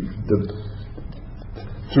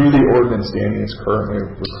through the ordinance, Danny is currently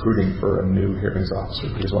recruiting for a new hearings officer,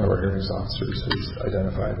 because one of our hearings officers has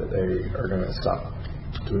identified that they are going to stop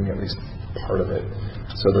doing at least part of it.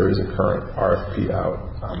 So there is a current RFP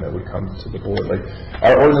out that would come to the board. Like,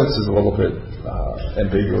 our ordinance is a little bit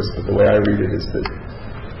ambiguous, but the way I read it is that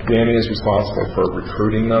Danny is responsible for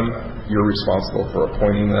recruiting them, you're responsible for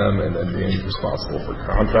appointing them, and then Danny's responsible for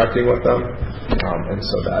contracting with them. And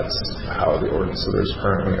so that's how the ordinance, so there's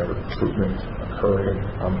currently a recruitment occurring.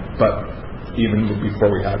 But even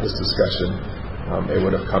before we had this discussion, it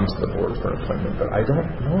would have come to the board for an appointment. But I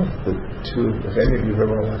don't know if any of you have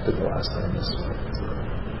ever elected the last time this was.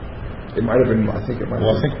 It might have been, I think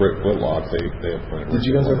Rick Whitlock, they appointed. Did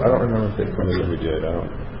you guys ever, I don't remember if they appointed. We did.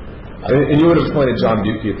 And you would have appointed John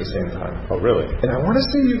Buki at the same time. Oh, really? And I want to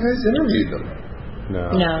say you guys interviewed them.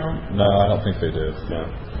 No, I don't think they did. No.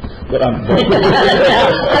 But I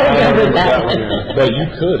remember that. But you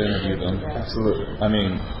could interview them. Absolutely.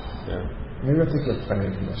 Maybe I'm thinking of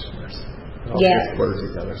planning commissioners. Yeah. Blur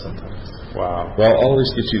together sometimes. Wow. Well, I'll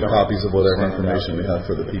always get you copies of whatever information we have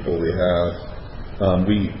for the people we have.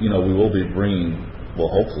 We will be bringing, well,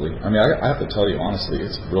 hopefully, I have to tell you honestly,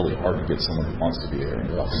 it's really hard to get someone who wants to be a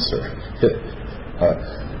hearing officer.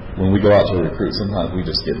 When we go out to recruit, sometimes we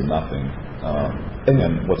just get nothing.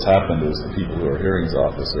 And what's happened is the people who are hearings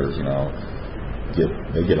officers,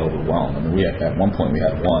 they get overwhelmed. At one point we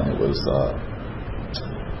had one. It was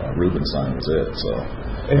Rubenstein was it. So,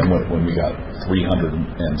 and when we got 300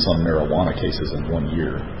 and some marijuana cases in 1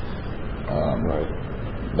 year,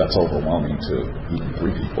 that's overwhelming to even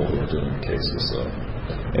 3 people who are doing the cases. So.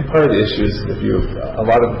 And part of the issue is a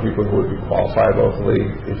lot of the people who would be qualified locally,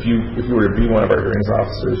 if you were to be one of our hearings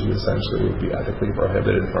officers, you essentially would be ethically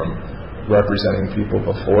prohibited from representing people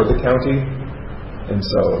before the county. And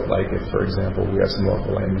so, like, if, for example, we have some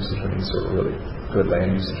local land use attorneys who are really good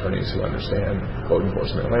land use attorneys who understand code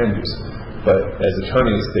enforcement and land use, but as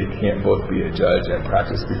attorneys, they can't both be a judge and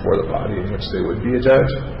practice before the body in which they would be a judge,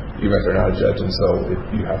 even if they're not a judge. And so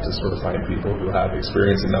you have to sort of find people who have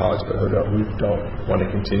experience and knowledge, but who don't want to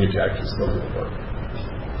continue to actually still do the work.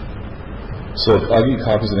 So I'll give you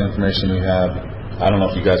copies of the information we have. I don't know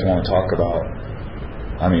if you guys want to talk about,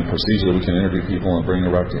 procedurally we can interview people and bring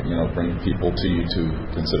people to you to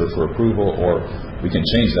consider for approval, or we can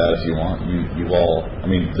change that if you want.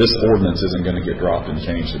 This ordinance isn't going to get dropped and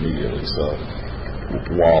changed immediately, so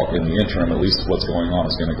while in the interim, at least what's going on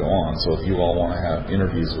is going to go on. So if you all want to have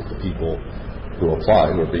interviews with the people who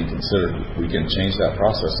apply, who are being considered, we can change that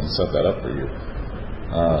process and set that up for you.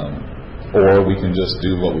 Or we can just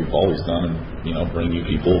do what we've always done and, bring you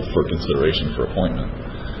people for consideration for appointment.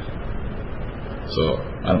 So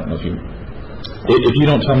I don't know if you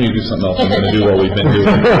don't tell me to do something else, I'm going to do what we've been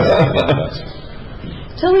doing.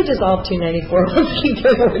 Till we dissolve 294, let's keep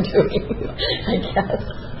doing what we're doing, I guess.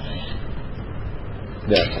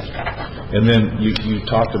 Yeah. And then you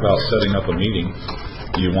talked about setting up a meeting.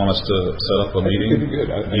 Do you want us to set up a meeting?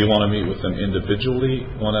 Do you want to meet with them individually,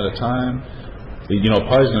 one at a time? Probably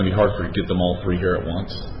it's going to be hard for you to get them all 3 here at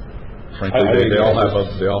once. Frankly, they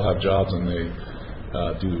all have jobs and they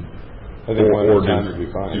do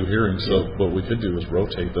hearings. So what we could do is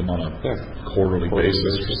rotate them on a quarterly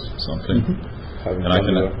basis or something. And I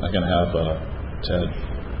can have Ted,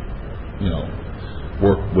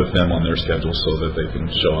 work with them on their schedule so that they can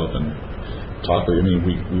show up and talk. We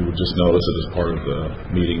would just notice it as part of the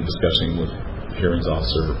meeting, discussing with hearings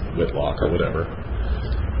officer Whitlock or whatever.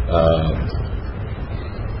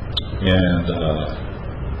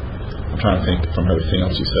 I'm trying to think from everything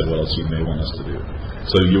else you said what else you may want us to do.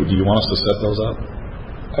 So do you want us to set those up?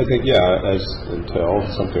 I think, until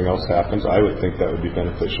something else happens, I would think that would be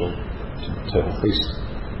beneficial to at least,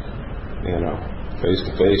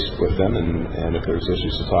 face-to-face with them, and if there's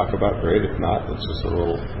issues to talk about, great. If not, it's just a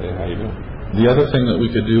little, hey, how you doing? The other thing that we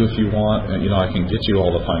could do if you want, I can get you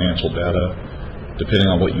all the financial data depending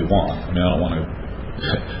on what you want. I don't want to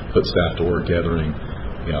put staff to work gathering,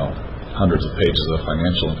 hundreds of pages of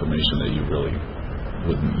financial information that you really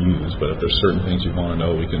wouldn't use, but if there's certain things you want to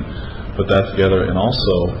know, we can put that together. And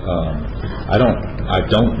also, I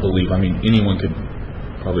don't believe, anyone could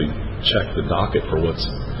probably check the docket for what's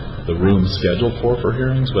the room scheduled for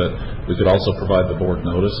hearings, but we could also provide the board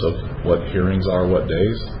notice of what hearings are, what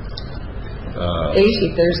days.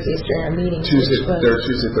 Usually Thursdays during our meetings. They're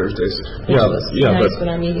Tuesday, Thursdays. But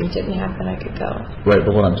when our meetings didn't happen, I could go. Right,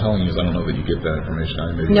 but what I'm telling you is I don't know that you get that information.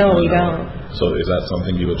 No, we don't. So is that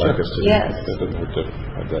something you would like us to do? Yes. That doesn't hurt to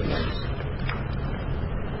have that notice.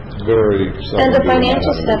 Very. And the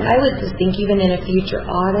financial stuff, I would just think even in a future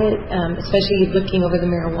audit, especially looking over the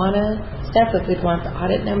marijuana stuff, if we'd want the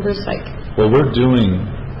audit numbers, Well, we're doing,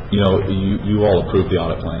 you all approved the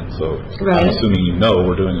audit plan, so I'm assuming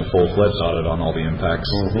we're doing a full-fledged audit on all the impacts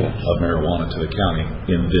of marijuana to the county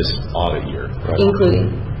in this audit year. Right.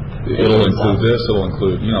 Including? It'll include this, it'll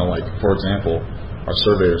include, for example, our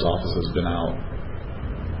surveyor's office has been out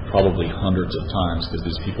probably hundreds of times because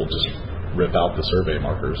these people just rip out the survey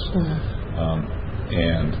markers.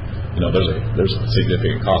 And there's a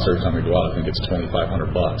significant cost every time we go out. I think it's $2,500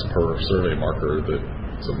 per survey marker that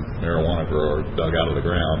some marijuana grower dug out of the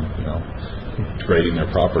ground, trading their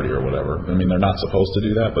property or whatever. They're not supposed to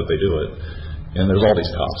do that, but they do it. And there's all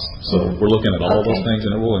these costs. So we're looking at all of those things,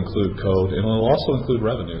 and it will include code, and it will also include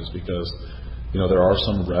revenues because, there are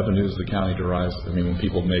some revenues the county derives. When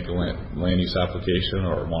people make a land use application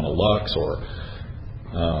or want a Lux or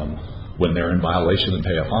when they're in violation and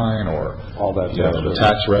pay a fine, or all that the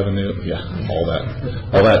tax revenue, all that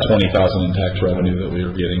 $20,000 in tax revenue that we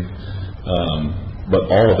were getting. But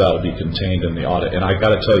all of that will be contained in the audit. And I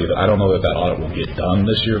got to tell you that I don't know that audit will get done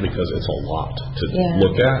this year because it's a lot to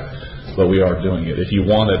look at, but we are doing it. If you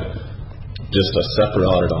wanted just a separate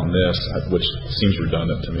audit on this, which seems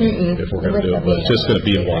redundant to me if we're going to do it, but it's just going to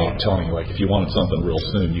be a while. I'm telling you, if you wanted something real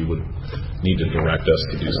soon, you would need to direct us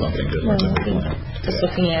to do something different. Just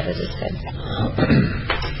looking at it is good.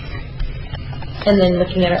 And then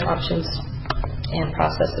looking at our options and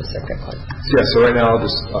process of circuit court. Yeah, so right now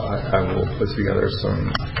I will put together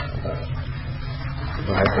some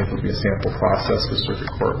I think would be a sample process with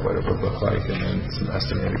circuit court, what it would look like, and then some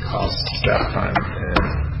estimated costs, staff time,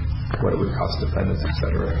 and what it would cost defendants, et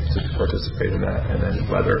cetera, to participate in that, and then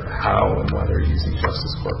how and whether using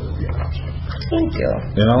justice court would be an option. Thank you.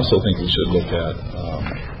 And I also think we should look at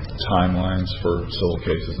timelines for civil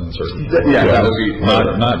cases in certain. That would be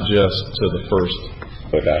not just to the first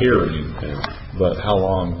hearing, but how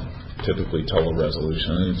long typically till a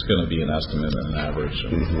resolution. And it's going to be an estimate and an average.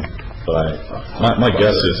 But my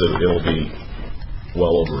guess is that it'll be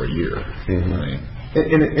well over a year. I mean,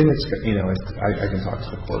 and it's I can talk to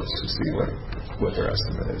the courts to see what their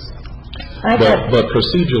estimate is. But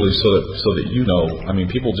procedurally, so that you know, I mean,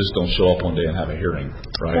 people just don't show up one day and have a hearing,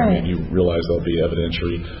 right? I mean, you realize there'll be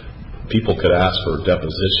evidentiary. People could ask for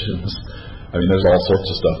depositions. I mean, there's all sorts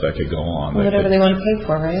of stuff that could go on. Whatever they want to pay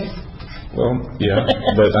for, right? Well, yeah,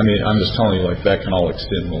 but I mean, I'm just telling you, like, that can all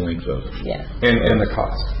extend the length of. Yeah. And the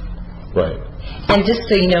cost. Right. And just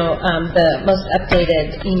so you know, the most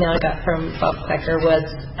updated email I got from Bob Klecker was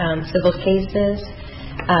civil cases.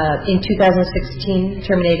 In 2016,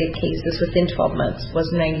 terminated cases within 12 months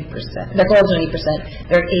was 90%. The goal is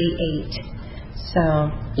 90%. They're at 88.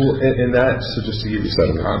 So. Well, and that, so just to give you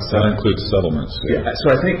some concept. That includes settlements. Yeah.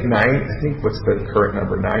 So I think what's the current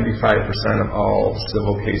number? 95% of all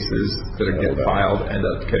civil cases that get filed end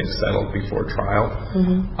up getting settled before trial.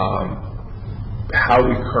 How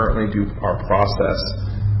we currently do our process,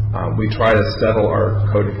 we try to settle our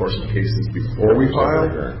code enforcement cases before we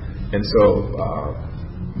file, and so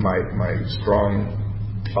my strong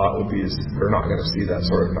thought would be is we're not going to see that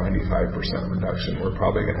sort of 95% reduction. We're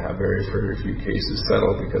probably going to have very, very few cases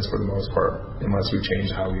settled because for the most part, unless we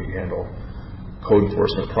change how we handle code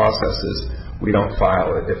enforcement processes, we don't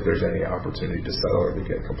file it if there's any opportunity to settle or to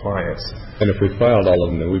get compliance. And if we filed all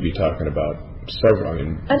of them, then we'd be talking about several.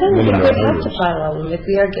 I don't think we'd have to file all of them if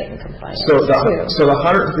we are getting compliance. So the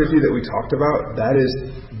 150 that we talked about, that is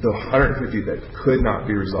the 150 that could not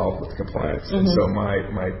be resolved with compliance. And so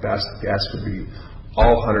my best guess would be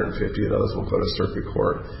all 150 of those will go to circuit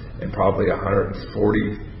court, and probably 140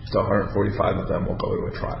 to 145 of them will go to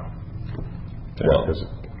a trial.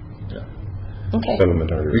 Okay.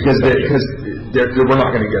 Because we're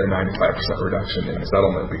not going to get a 95% reduction in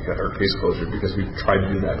settlement or case closure because we've tried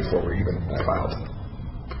to do that before we even filed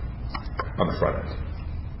on the front end.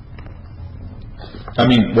 I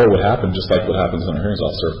mean, what would happen, just like what happens in a hearings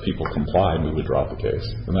officer, if people comply, we would drop the case.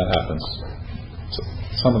 And that happens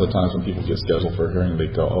some of the times when people get scheduled for a hearing, they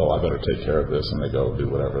go, oh, I better take care of this, and they go do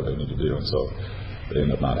whatever they need to do. And so they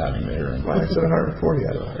end up not having the hearing. Why is it 140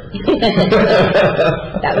 out of there?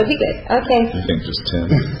 That would be good. Okay. You think just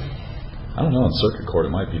 10? I don't know. In circuit court,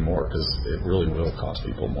 it might be more because it really will cost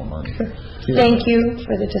people more money. Thank you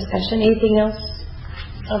for the discussion. Anything else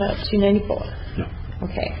about 294? No.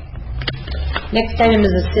 Okay. Next item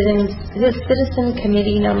is the citizen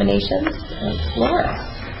committee nominations. Laura.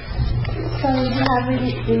 So you have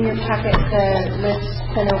in your packet the list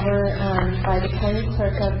sent over by the county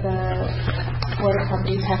clerk of the Board of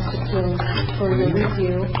Property Tax Appeals for your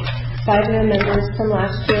review. 5 new members from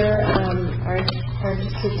last year are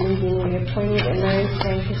interested in being reappointed, and Larry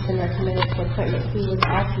Stankerson recommended for appointment. He was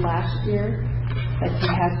off last year, but he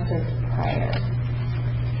has served prior.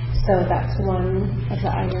 So that's one of the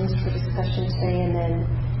items for discussion today, and then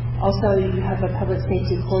also you have a public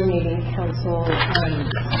safety coordinating council.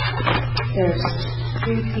 There's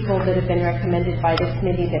 3 people that have been recommended by the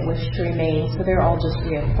committee that wish to remain, so they're all just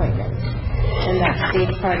reappointments. And that's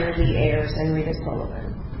Dave Carter, Lee Ayers, and Rita Sullivan.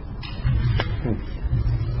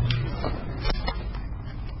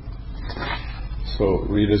 So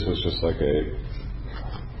Rita's was just like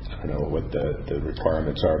I don't know what the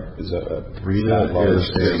requirements are. Is that a Rita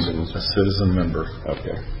is a citizen member.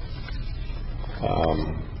 Okay.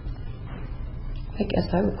 I guess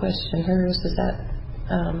I would question hers. Is that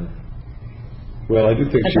well, I do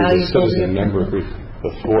think she was a citizen valuable member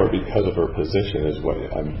before because of her position is what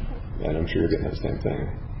I'm sure you're getting the same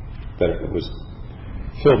thing. That it was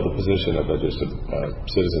filled the position of just a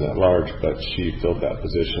citizen at large, but she filled that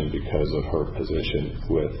position because of her position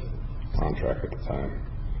with contract at the time.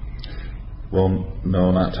 Well,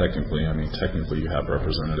 no, not technically. I mean, technically you have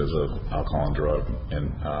representatives of alcohol and drug,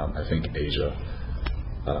 and I think Asia.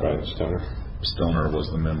 Right, Stoner was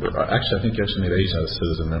the member. Actually, I think you actually made Asia a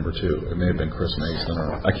citizen member too. It may have been Chris Mason,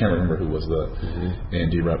 or I can't remember who was the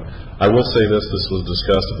A&D rep. I will say this was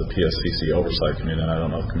discussed at the PSCC Oversight Committee, and I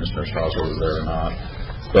don't know if Commissioner Strasser was there or not,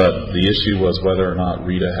 but the issue was whether or not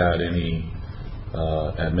Rita had any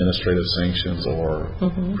administrative sanctions or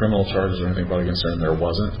criminal charges or anything brought against her, and there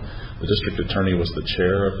wasn't. The district attorney was the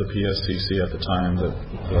chair of the PSCC at the time that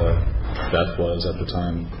Beth was, at the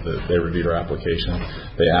time that they reviewed her application.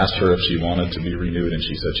 They asked her if she wanted to be renewed, and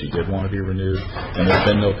she said she did want to be renewed, and there's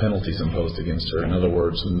been no penalties imposed against her. In other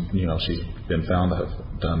words, she's not been found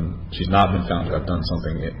to have done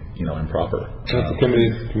something, improper. The committee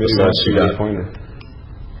wants to appoint her.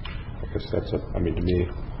 I guess that's to me.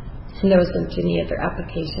 And there wasn't any other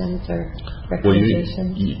applications or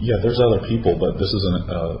recommendations? There's other people, but this isn't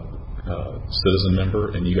citizen member,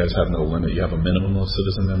 and you guys have no limit. You have a minimum of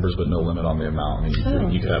citizen members, but no limit on the amount.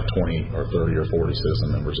 You could have 20 or 30 or 40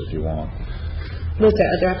 citizen members if you want. Was there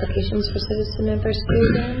other applications for citizen members too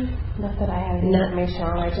then? Not that I have any information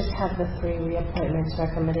on. I just have the 3 reappointments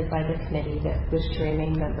recommended by the committee that wish to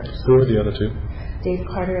remain members. Who are the other 2? Dave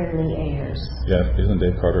Carter and Lee Ayers. Yeah, isn't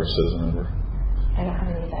Dave Carter a citizen member? I don't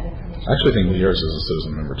have any of that information. I actually think Lee Ayers is a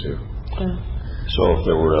citizen member too. So if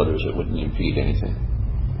there were others, it wouldn't impede anything.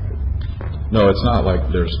 No, it's not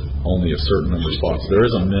like there's only a certain number of spots. There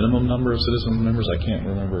is a minimum number of citizen members. I can't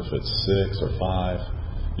remember if it's 6 or 5.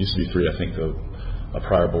 It used to be 3. I think a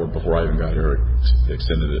prior board before I even got here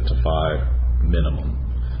extended it to 5 minimum.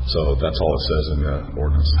 So that's all it says in the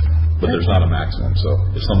ordinance. But there's not a maximum. So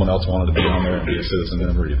if someone else wanted to be on there and be a citizen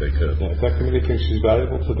member, they could. Yeah, if that committee thinks she's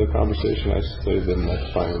valuable to the conversation, I say then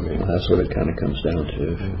that's fine with me. Well, that's what it kind of comes down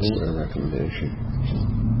to. It's their recommendation.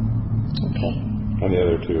 Okay. And the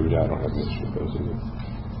other 2, I don't have an issue with those either.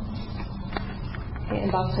 Okay, and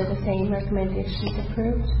both are the same recommendations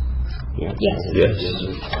approved? Yeah. Yes.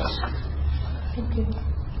 Thank you.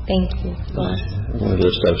 Thank you. One of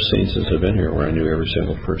those stuff I've seen since I've been here, where I knew every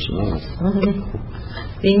single person on it.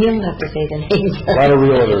 Then you'll have to say the names. A lot of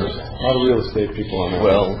realtors, a lot of real estate people on there.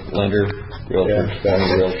 Well, lender, realtor,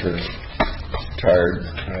 family realtor, retired.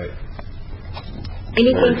 Right.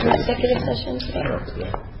 Anything for executive session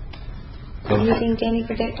today? Anything, Danny,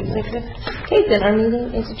 for executive? Okay, then our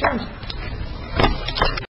meeting is adjourned.